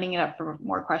start opening it up for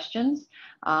more questions.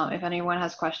 If anyone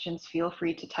has questions, feel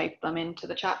free to type them into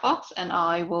the chat box and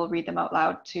I will read them out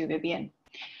loud to Vivian.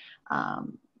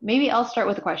 Maybe I'll start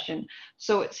with a question.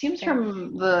 So it seems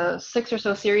from the 6 or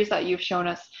so series that you've shown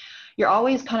us, you're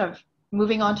always kind of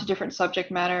moving on to different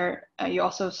subject matter. You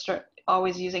also start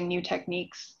always using new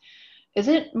techniques. Is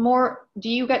it more, do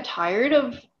you get tired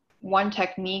of one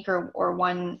technique or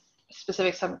one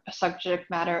specific subject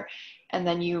matter and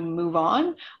then you move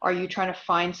on? Are you trying to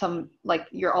find some, like,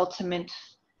 your ultimate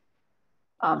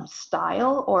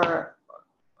style, or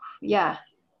yeah?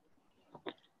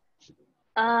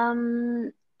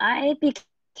 I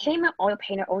became an oil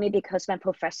painter only because my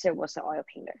professor was an oil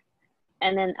painter.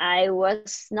 And then I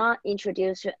was not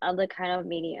introduced to other kind of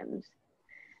mediums.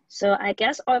 So I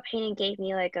guess oil painting gave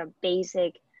me like a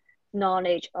basic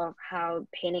knowledge of how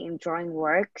painting and drawing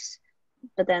works.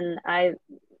 But then I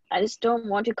just don't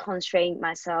want to constrain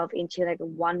myself into like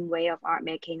one way of art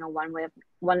making or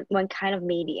one kind of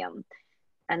medium.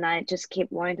 And I just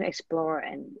keep wanting to explore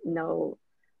and know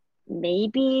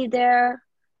maybe there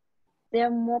are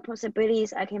more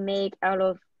possibilities I can make out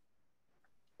of,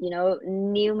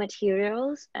 new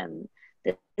materials. And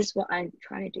this is what I'm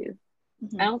trying to do.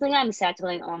 I don't think I'm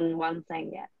settling on one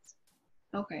thing yet.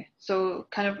 Okay, so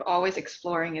kind of always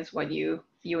exploring is what you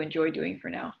enjoy doing for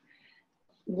now.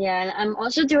 Yeah, and I'm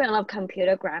also doing a lot of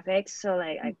computer graphics, so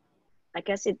like I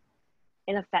guess it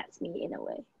affects me in a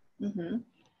way.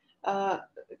 Can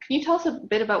you tell us a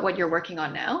bit about what you're working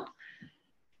on now?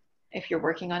 If you're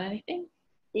working on anything?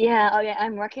 Yeah, okay,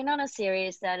 I'm working on a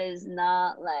series that is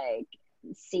not like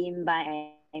seen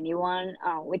by anyone,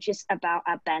 which is about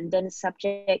abandoned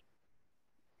subject,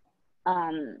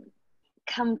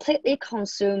 completely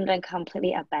consumed and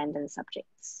completely abandoned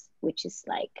subjects, which is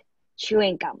like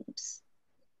chewing gums,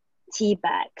 tea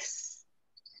bags,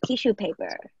 tissue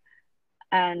paper,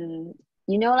 and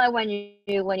like when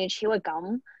you chew a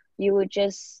gum, you would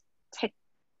just take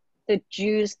the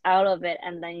juice out of it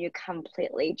and then you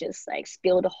completely just like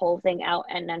spill the whole thing out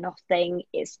and then the thing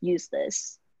is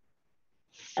useless.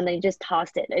 And then you just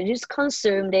tossed it and you just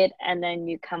consumed it and then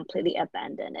you completely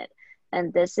abandon it.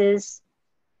 And this is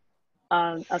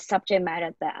a subject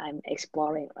matter that I'm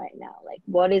exploring right now, like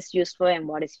what is useful and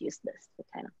what is useless,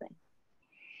 that kind of thing.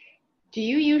 Do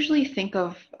you usually think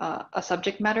of a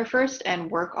subject matter first and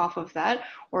work off of that,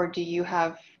 or do you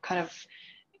have kind of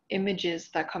images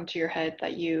that come to your head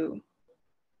that you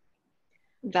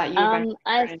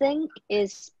I think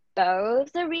it's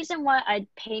both. The reason why I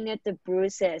painted the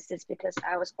bruises is because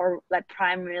I was like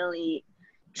primarily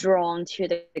drawn to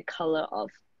the color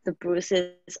of the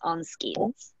bruises on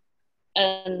skins.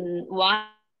 And why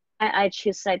I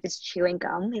choose like this chewing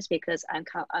gum is because I'm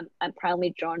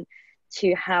primarily drawn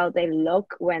to how they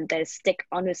look when they stick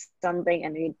onto something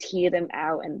and you tear them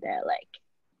out and they're like,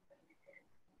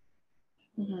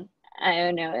 I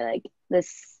don't know, like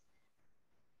this.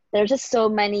 There's just so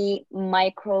many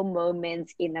micro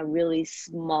moments in a really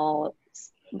small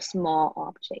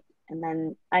object. And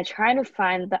then I try to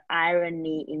find the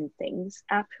irony in things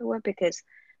afterward because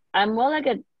I'm more like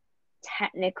a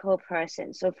technical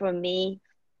person. So for me,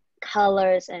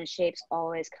 colors and shapes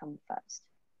always come first.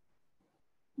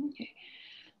 Okay.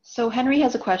 So Henry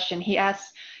has a question. He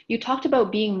asks, you talked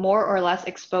about being more or less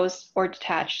exposed or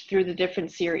detached through the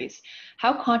different series.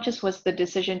 How conscious was the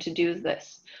decision to do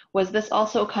this? Was this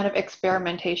also kind of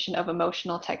experimentation of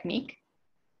emotional technique?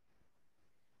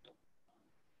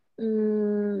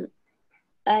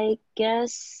 I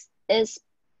guess it's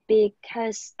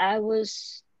because I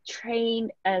was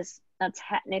trained as a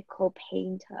technical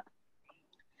painter.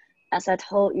 As I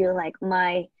told you, like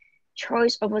my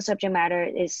choice over subject matter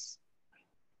is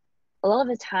a lot of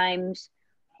the times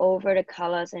over the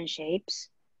colors and shapes.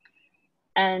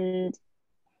 But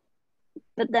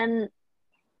then,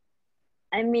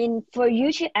 I mean, for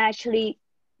you to actually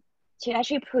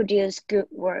produce good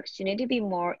works, you need to be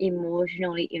more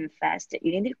emotionally invested.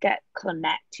 You need to get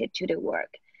connected to the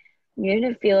work. You need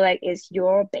to feel like it's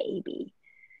your baby.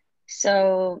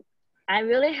 So I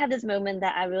really have this moment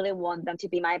that I really want them to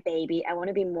be my baby. I want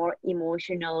to be more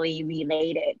emotionally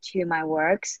related to my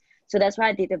works. So that's why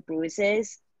I did the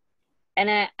bruises. And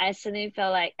I suddenly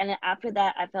felt like, and then after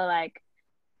that, I felt like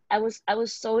I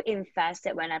was so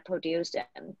invested when I produced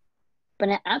them. But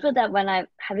then after that, when I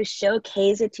have to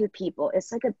showcase it to people,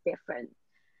 it's like a different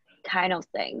kind of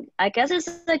thing. I guess it's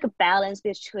like a balance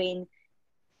between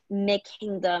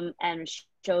making them and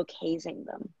showcasing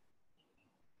them.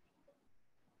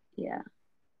 Yeah.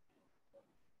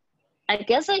 I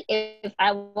guess like if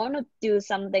I want to do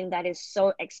something that is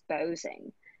so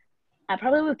exposing, I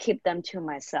probably would keep them to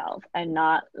myself and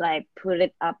not like put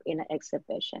it up in an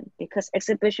exhibition, because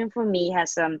exhibition for me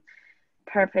has some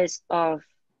purpose of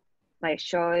like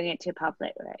showing it to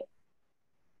public, right?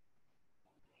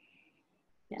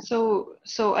 Yeah. So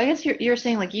I guess you're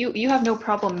saying like you have no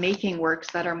problem making works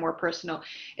that are more personal.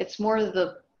 It's more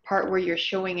the part where you're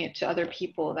showing it to other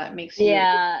people that makes you.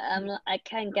 Yeah, I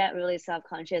can get really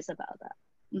self-conscious about that.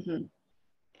 Mm-hmm.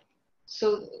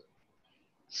 So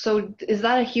so is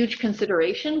that a huge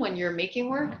consideration when you're making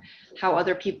work, how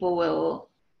other people will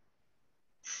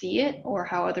see it or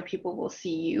how other people will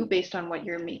see you based on what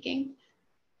you're making?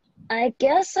 I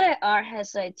guess like art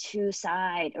has like two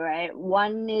sides, right?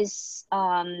 One is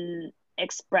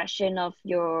expression of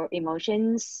your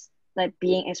emotions, like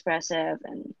being expressive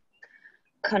and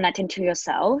connecting to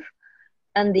yourself.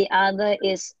 And the other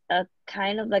is a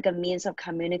kind of like a means of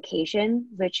communication,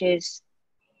 which is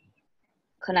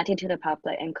connecting to the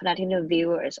public and connecting to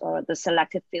viewers or the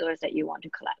selected viewers that you want to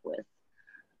collect with.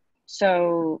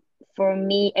 So for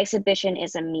me, exhibition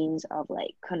is a means of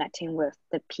like connecting with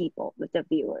the people, with the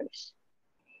viewers.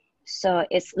 So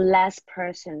it's less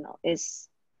personal. It's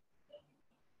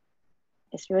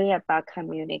really about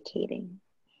communicating.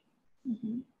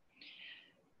 Mm-hmm.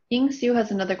 Ying Xiu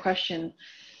has another question.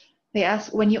 They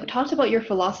asked, when you talked about your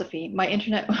philosophy, my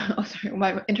internet, oh sorry,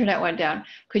 my internet went down.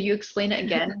 Could you explain it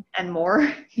again and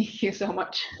more? Thank you so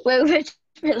much. Wait, which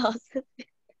philosophy?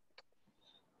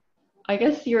 I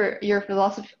guess your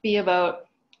philosophy about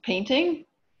painting.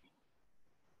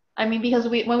 I mean, because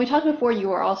when we talked before, you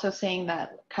were also saying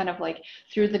that kind of like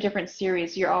through the different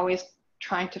series, you're always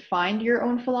trying to find your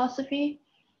own philosophy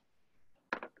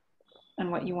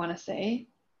and what you want to say.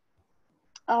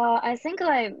 I think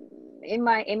like in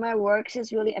my works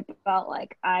is really about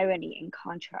like irony and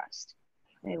contrast.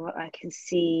 Like what I can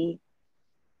see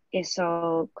is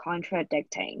so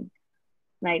contradicting.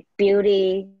 Like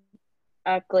beauty,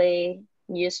 ugly,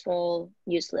 useful,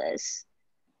 useless,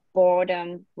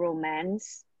 boredom,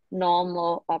 romance,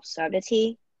 normal,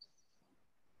 absurdity.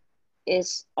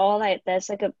 Is all like there's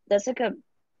like a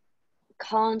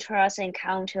contrast and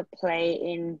counterplay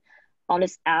in all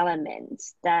these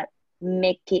elements that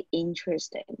make it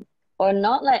interesting. Or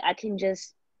not like I can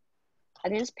just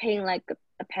paint like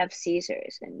a pair of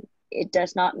scissors and it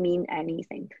does not mean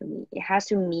anything to me. It has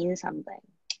to mean something.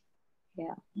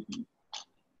 Yeah.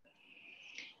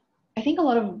 I think a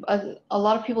lot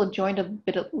of people joined a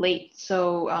bit late.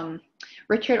 So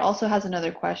Richard also has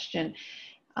another question.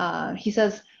 He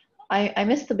says, I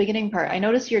missed the beginning part. I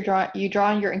noticed you draw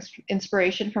on your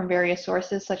inspiration from various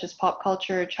sources such as pop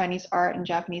culture, Chinese art, and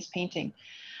Japanese painting.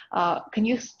 Can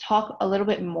you talk a little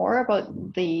bit more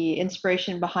about the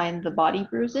inspiration behind the body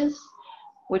bruises,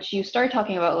 which you started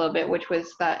talking about a little bit, which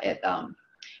was that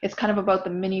it's kind of about the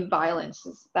mini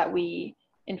violences that we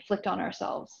inflict on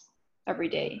ourselves every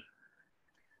day.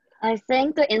 I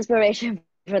think the inspiration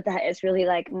for that is really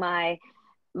like my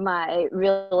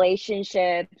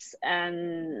relationships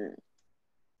and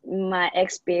my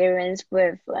experience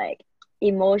with like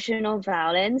emotional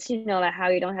violence, like how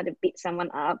you don't have to beat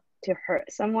someone up to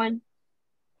hurt someone.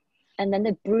 And then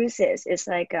the bruises is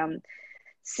like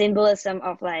symbolism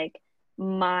of like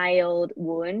mild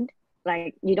wound.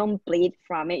 Like you don't bleed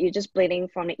from it, you're just bleeding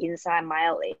from the inside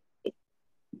mildly.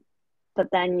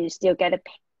 But then you still get a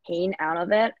pain out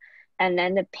of it. And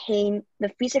then the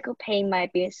physical pain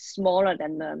might be smaller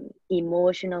than the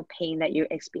emotional pain that you're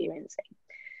experiencing.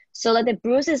 So like the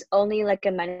bruise is only like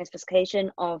a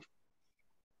manifestation of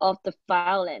the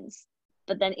violence,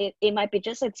 but then it might be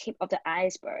just a tip of the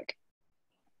iceberg.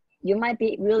 You might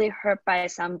be really hurt by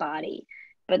somebody,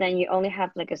 but then you only have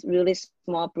like a really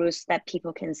small bruise that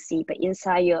people can see, but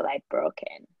inside you're like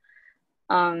broken.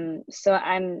 So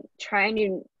I'm trying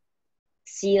to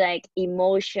see like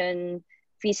emotion,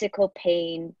 physical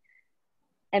pain,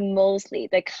 and mostly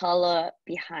the color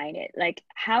behind it. Like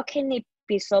how can it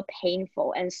be so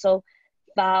painful and so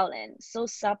violent, so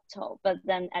subtle, but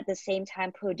then at the same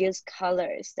time produce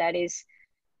colors that is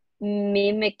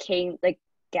mimicking the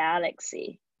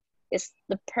galaxy? It's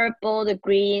the purple, the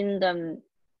green, the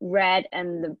red,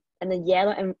 and the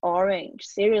yellow and orange.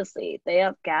 Seriously, they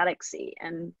are galaxy,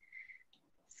 and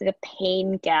it's like a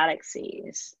paint galaxy.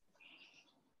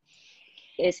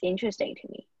 Is interesting to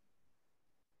me.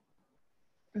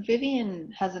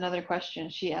 Vivian has another question.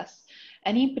 She asks,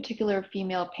 any particular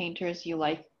female painters you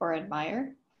like or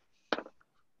admire?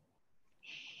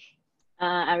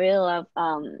 I really love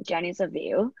Jenny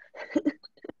Saville.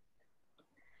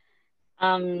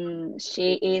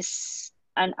 She is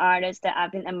an artist that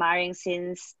I've been admiring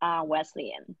since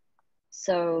Wesleyan.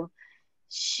 So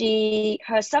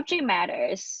her subject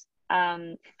matters,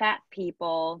 fat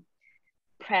people,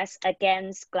 press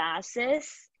against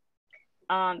glasses,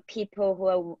 people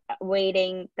who are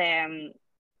waiting their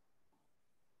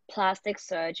plastic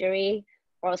surgery,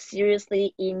 or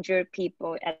seriously injured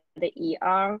people at the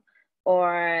ER,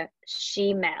 or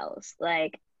she-males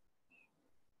like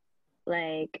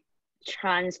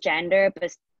transgender,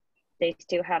 but they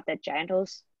still have their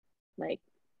genitals, like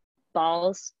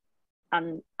balls,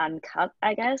 uncut,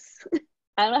 I guess.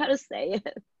 I don't know how to say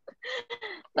it.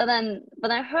 But then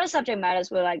her subject matters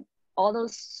were like all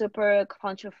those super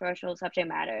controversial subject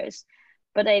matters,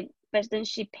 but then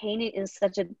she painted in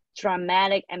such a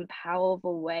dramatic and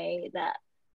powerful way that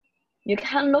you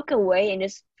can't look away and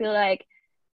just feel like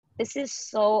this is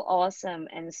so awesome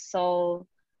and so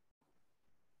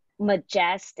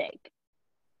majestic.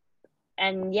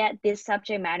 And yet these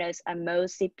subject matters are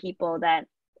mostly people that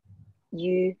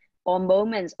you, or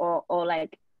moments, or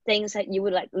like things that you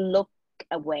would like look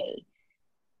away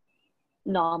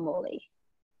normally,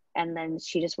 and then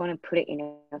she just want to put it in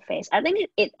your face. I think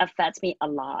it affects me a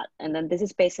lot, and then this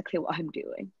is basically what I'm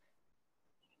doing.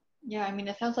 Yeah, I mean,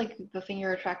 it sounds like the thing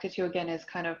you're attracted to again is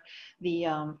kind of the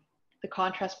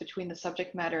contrast between the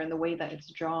subject matter and the way that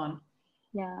it's drawn.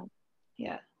 Yeah.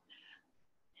 Yeah.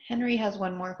 Henry has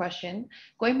one more question.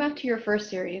 Going back to your first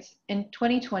series, in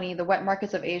 2020, the wet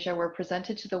markets of Asia were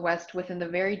presented to the West within the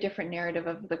very different narrative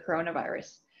of the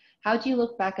coronavirus. How do you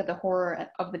look back at the horror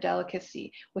of the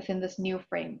delicacy within this new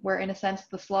frame, where in a sense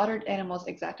the slaughtered animals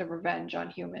exact a revenge on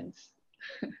humans?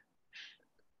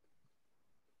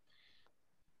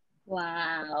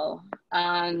 Wow.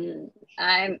 I'm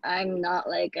not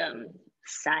like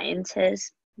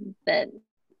scientist, but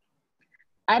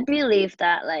I believe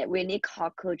that like we need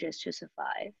cockroaches to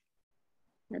survive.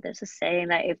 There's a saying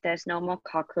that if there's no more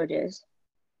cockroaches,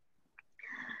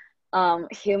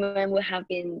 human would have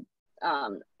been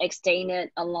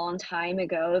extinct a long time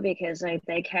ago, because like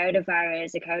they carry the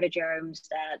virus, they carry the germs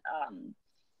that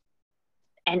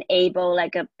enable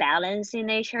like a balance in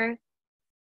nature,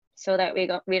 so that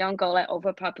we don't go like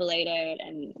overpopulated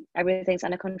and everything's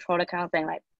under control, that kind of thing,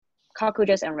 like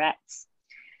cockroaches and rats.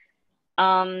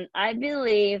 I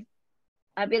believe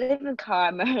in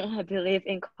karma. I believe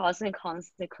in cause and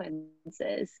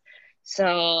consequences.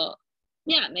 So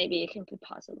yeah, maybe it can be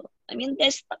possible. I mean,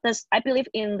 there's I believe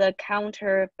in the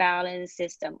counterbalance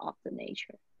system of the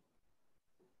nature.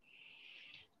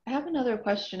 I have another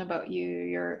question about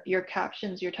you, your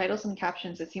captions, your titles and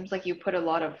captions. It seems like you put a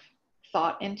lot of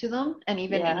thought into them, and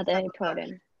even Yeah, in they're some of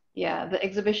important. the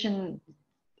exhibition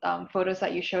photos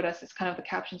that you showed us, it's kind of the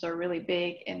captions are really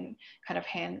big in kind of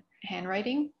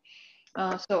handwriting.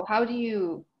 So how do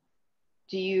you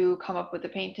come up with the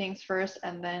paintings first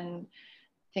and then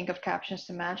think of captions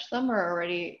to match them, or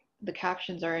already the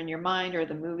captions are in your mind or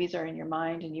the movies are in your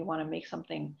mind and you want to make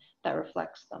something that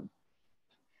reflects them?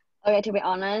 Okay, to be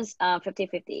honest,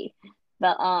 50-50.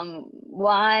 But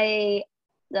why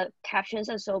the captions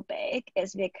are so big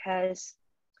is because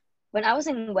when I was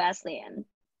in Wesleyan,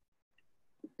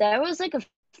 there was like a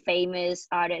famous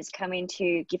artist coming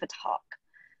to give a talk.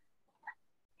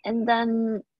 And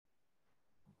then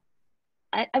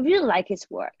I really like his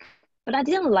work, but I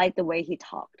didn't like the way he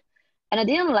talked. And I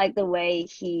didn't like the way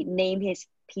he named his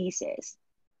pieces.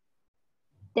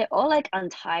 They're all like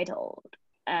untitled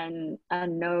and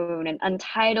unknown and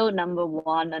untitled number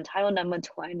 1, untitled number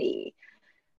 20.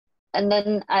 And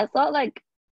then I thought like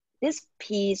this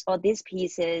piece or these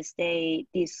pieces, they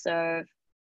deserve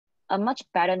a much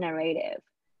better narrative.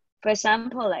 For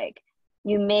example, like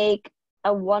you make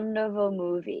a wonderful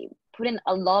movie, put in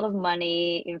a lot of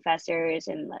money, investors,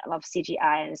 and a lot of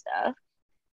CGI and stuff,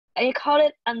 and you call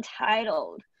it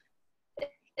Untitled.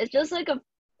 It's just like a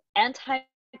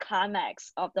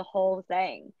anti-climax of the whole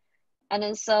thing. And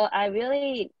then so after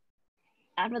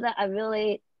that, I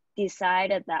really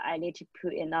decided that I need to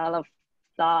put in a lot of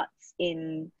thoughts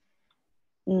in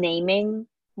naming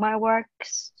my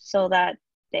works so that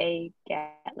they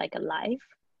get like a life,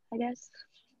 I guess.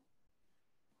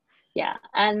 Yeah,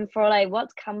 and for like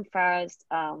what come first,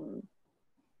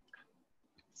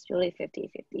 it's really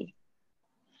 50-50.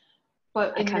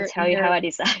 But I can't tell you how I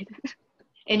decide.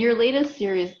 in your latest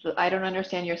series, I Don't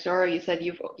Understand Your Sorrow, you said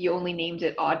you only named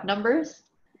it odd numbers.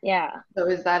 Yeah, So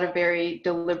is that a very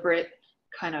deliberate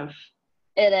kind of?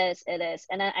 it is.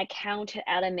 And then I counted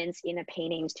elements in the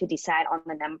paintings to decide on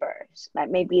the numbers. Like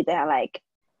maybe there are like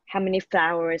how many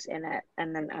flowers in it,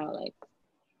 and then I like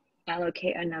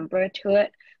allocate a number to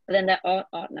it, but then they're all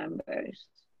odd numbers,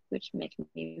 which makes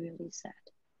me really sad.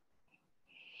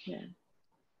 Yeah.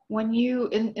 When you,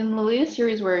 in the latest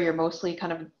series where you're mostly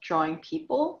kind of drawing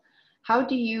people, how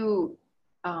do you,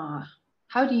 uh,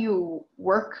 how do you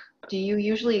work? Do you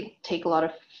usually take a lot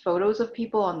of photos of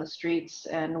people on the streets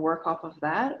and work off of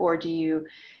that? Or do you,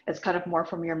 it's kind of more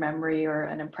from your memory or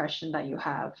an impression that you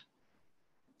have?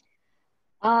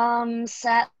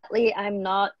 Sadly, I'm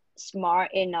not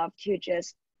smart enough to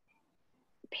just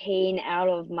paint out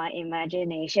of my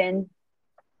imagination.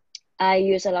 I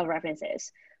use a lot of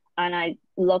references and I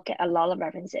look at a lot of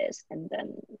references, and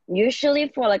then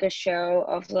usually for like a show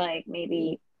of like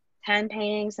maybe 10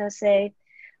 paintings, let's say,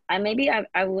 I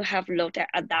would have looked at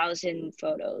 1,000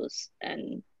 photos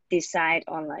and decide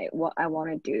on like what I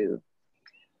want to do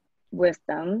with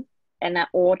them, and I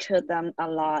alter them a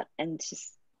lot and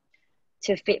just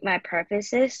to fit my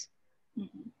purposes.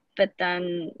 Mm-hmm. But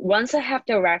then once I have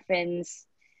the reference,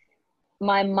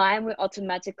 my mind will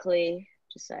automatically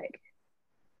just like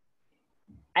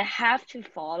I have to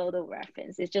follow the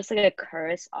reference. It's just like a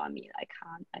curse on me. I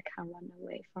can't run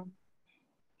away from.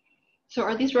 So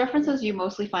are these references, you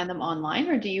mostly find them online,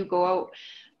 or do you go out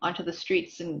onto the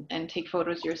streets and take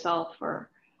photos yourself, or?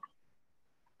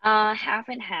 Half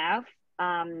and half.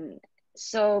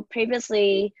 So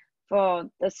previously for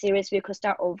the series We Could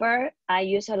Start Over, I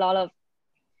use a lot of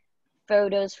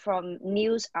photos from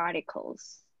news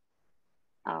articles.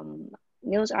 Um,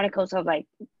 News articles of like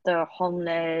the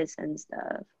homeless and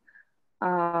stuff.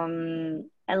 And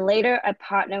later I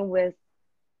partnered with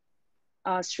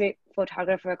a street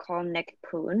photographer called Nick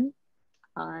Poon.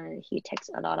 He takes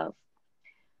a lot of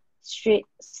street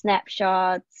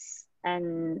snapshots,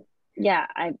 and yeah,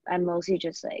 I mostly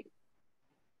just like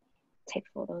take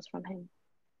photos from him.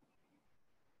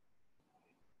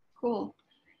 Cool.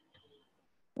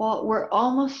 Well, we're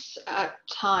almost at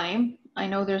time. I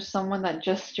know there's someone that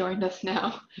just joined us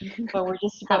now, but we're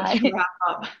just about to Hi. wrap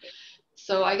up.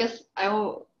 So I guess I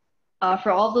will,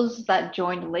 for all those that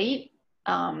joined late,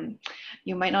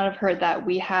 you might not have heard that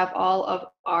we have all of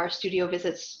our studio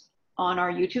visits on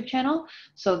our YouTube channel.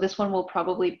 So this one will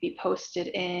probably be posted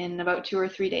in about 2 or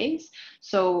 3 days.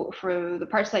 So for the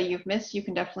parts that you've missed, you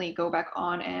can definitely go back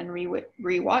on and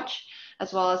rewatch,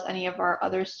 as well as any of our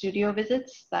other studio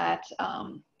visits that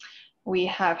we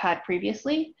have had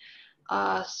previously.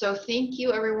 So thank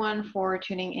you everyone for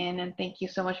tuning in, and thank you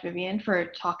so much, Vivian, for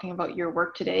talking about your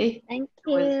work today. Thank It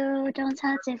was, you. Don't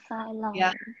touch it for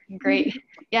yeah, long. great.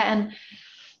 Yeah, and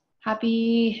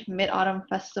happy Mid-Autumn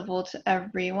Festival to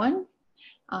everyone.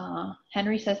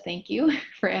 Henry says thank you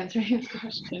for answering his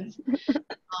questions.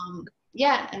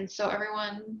 Yeah, and so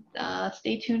everyone,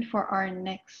 stay tuned for our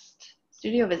next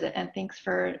studio visit, and thanks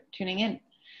for tuning in.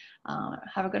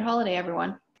 Have a good holiday,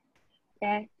 everyone.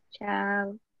 Okay,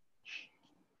 ciao.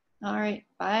 All right,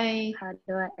 bye. How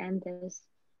do I end this?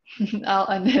 I'll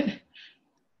end it.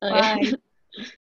 Okay. Bye.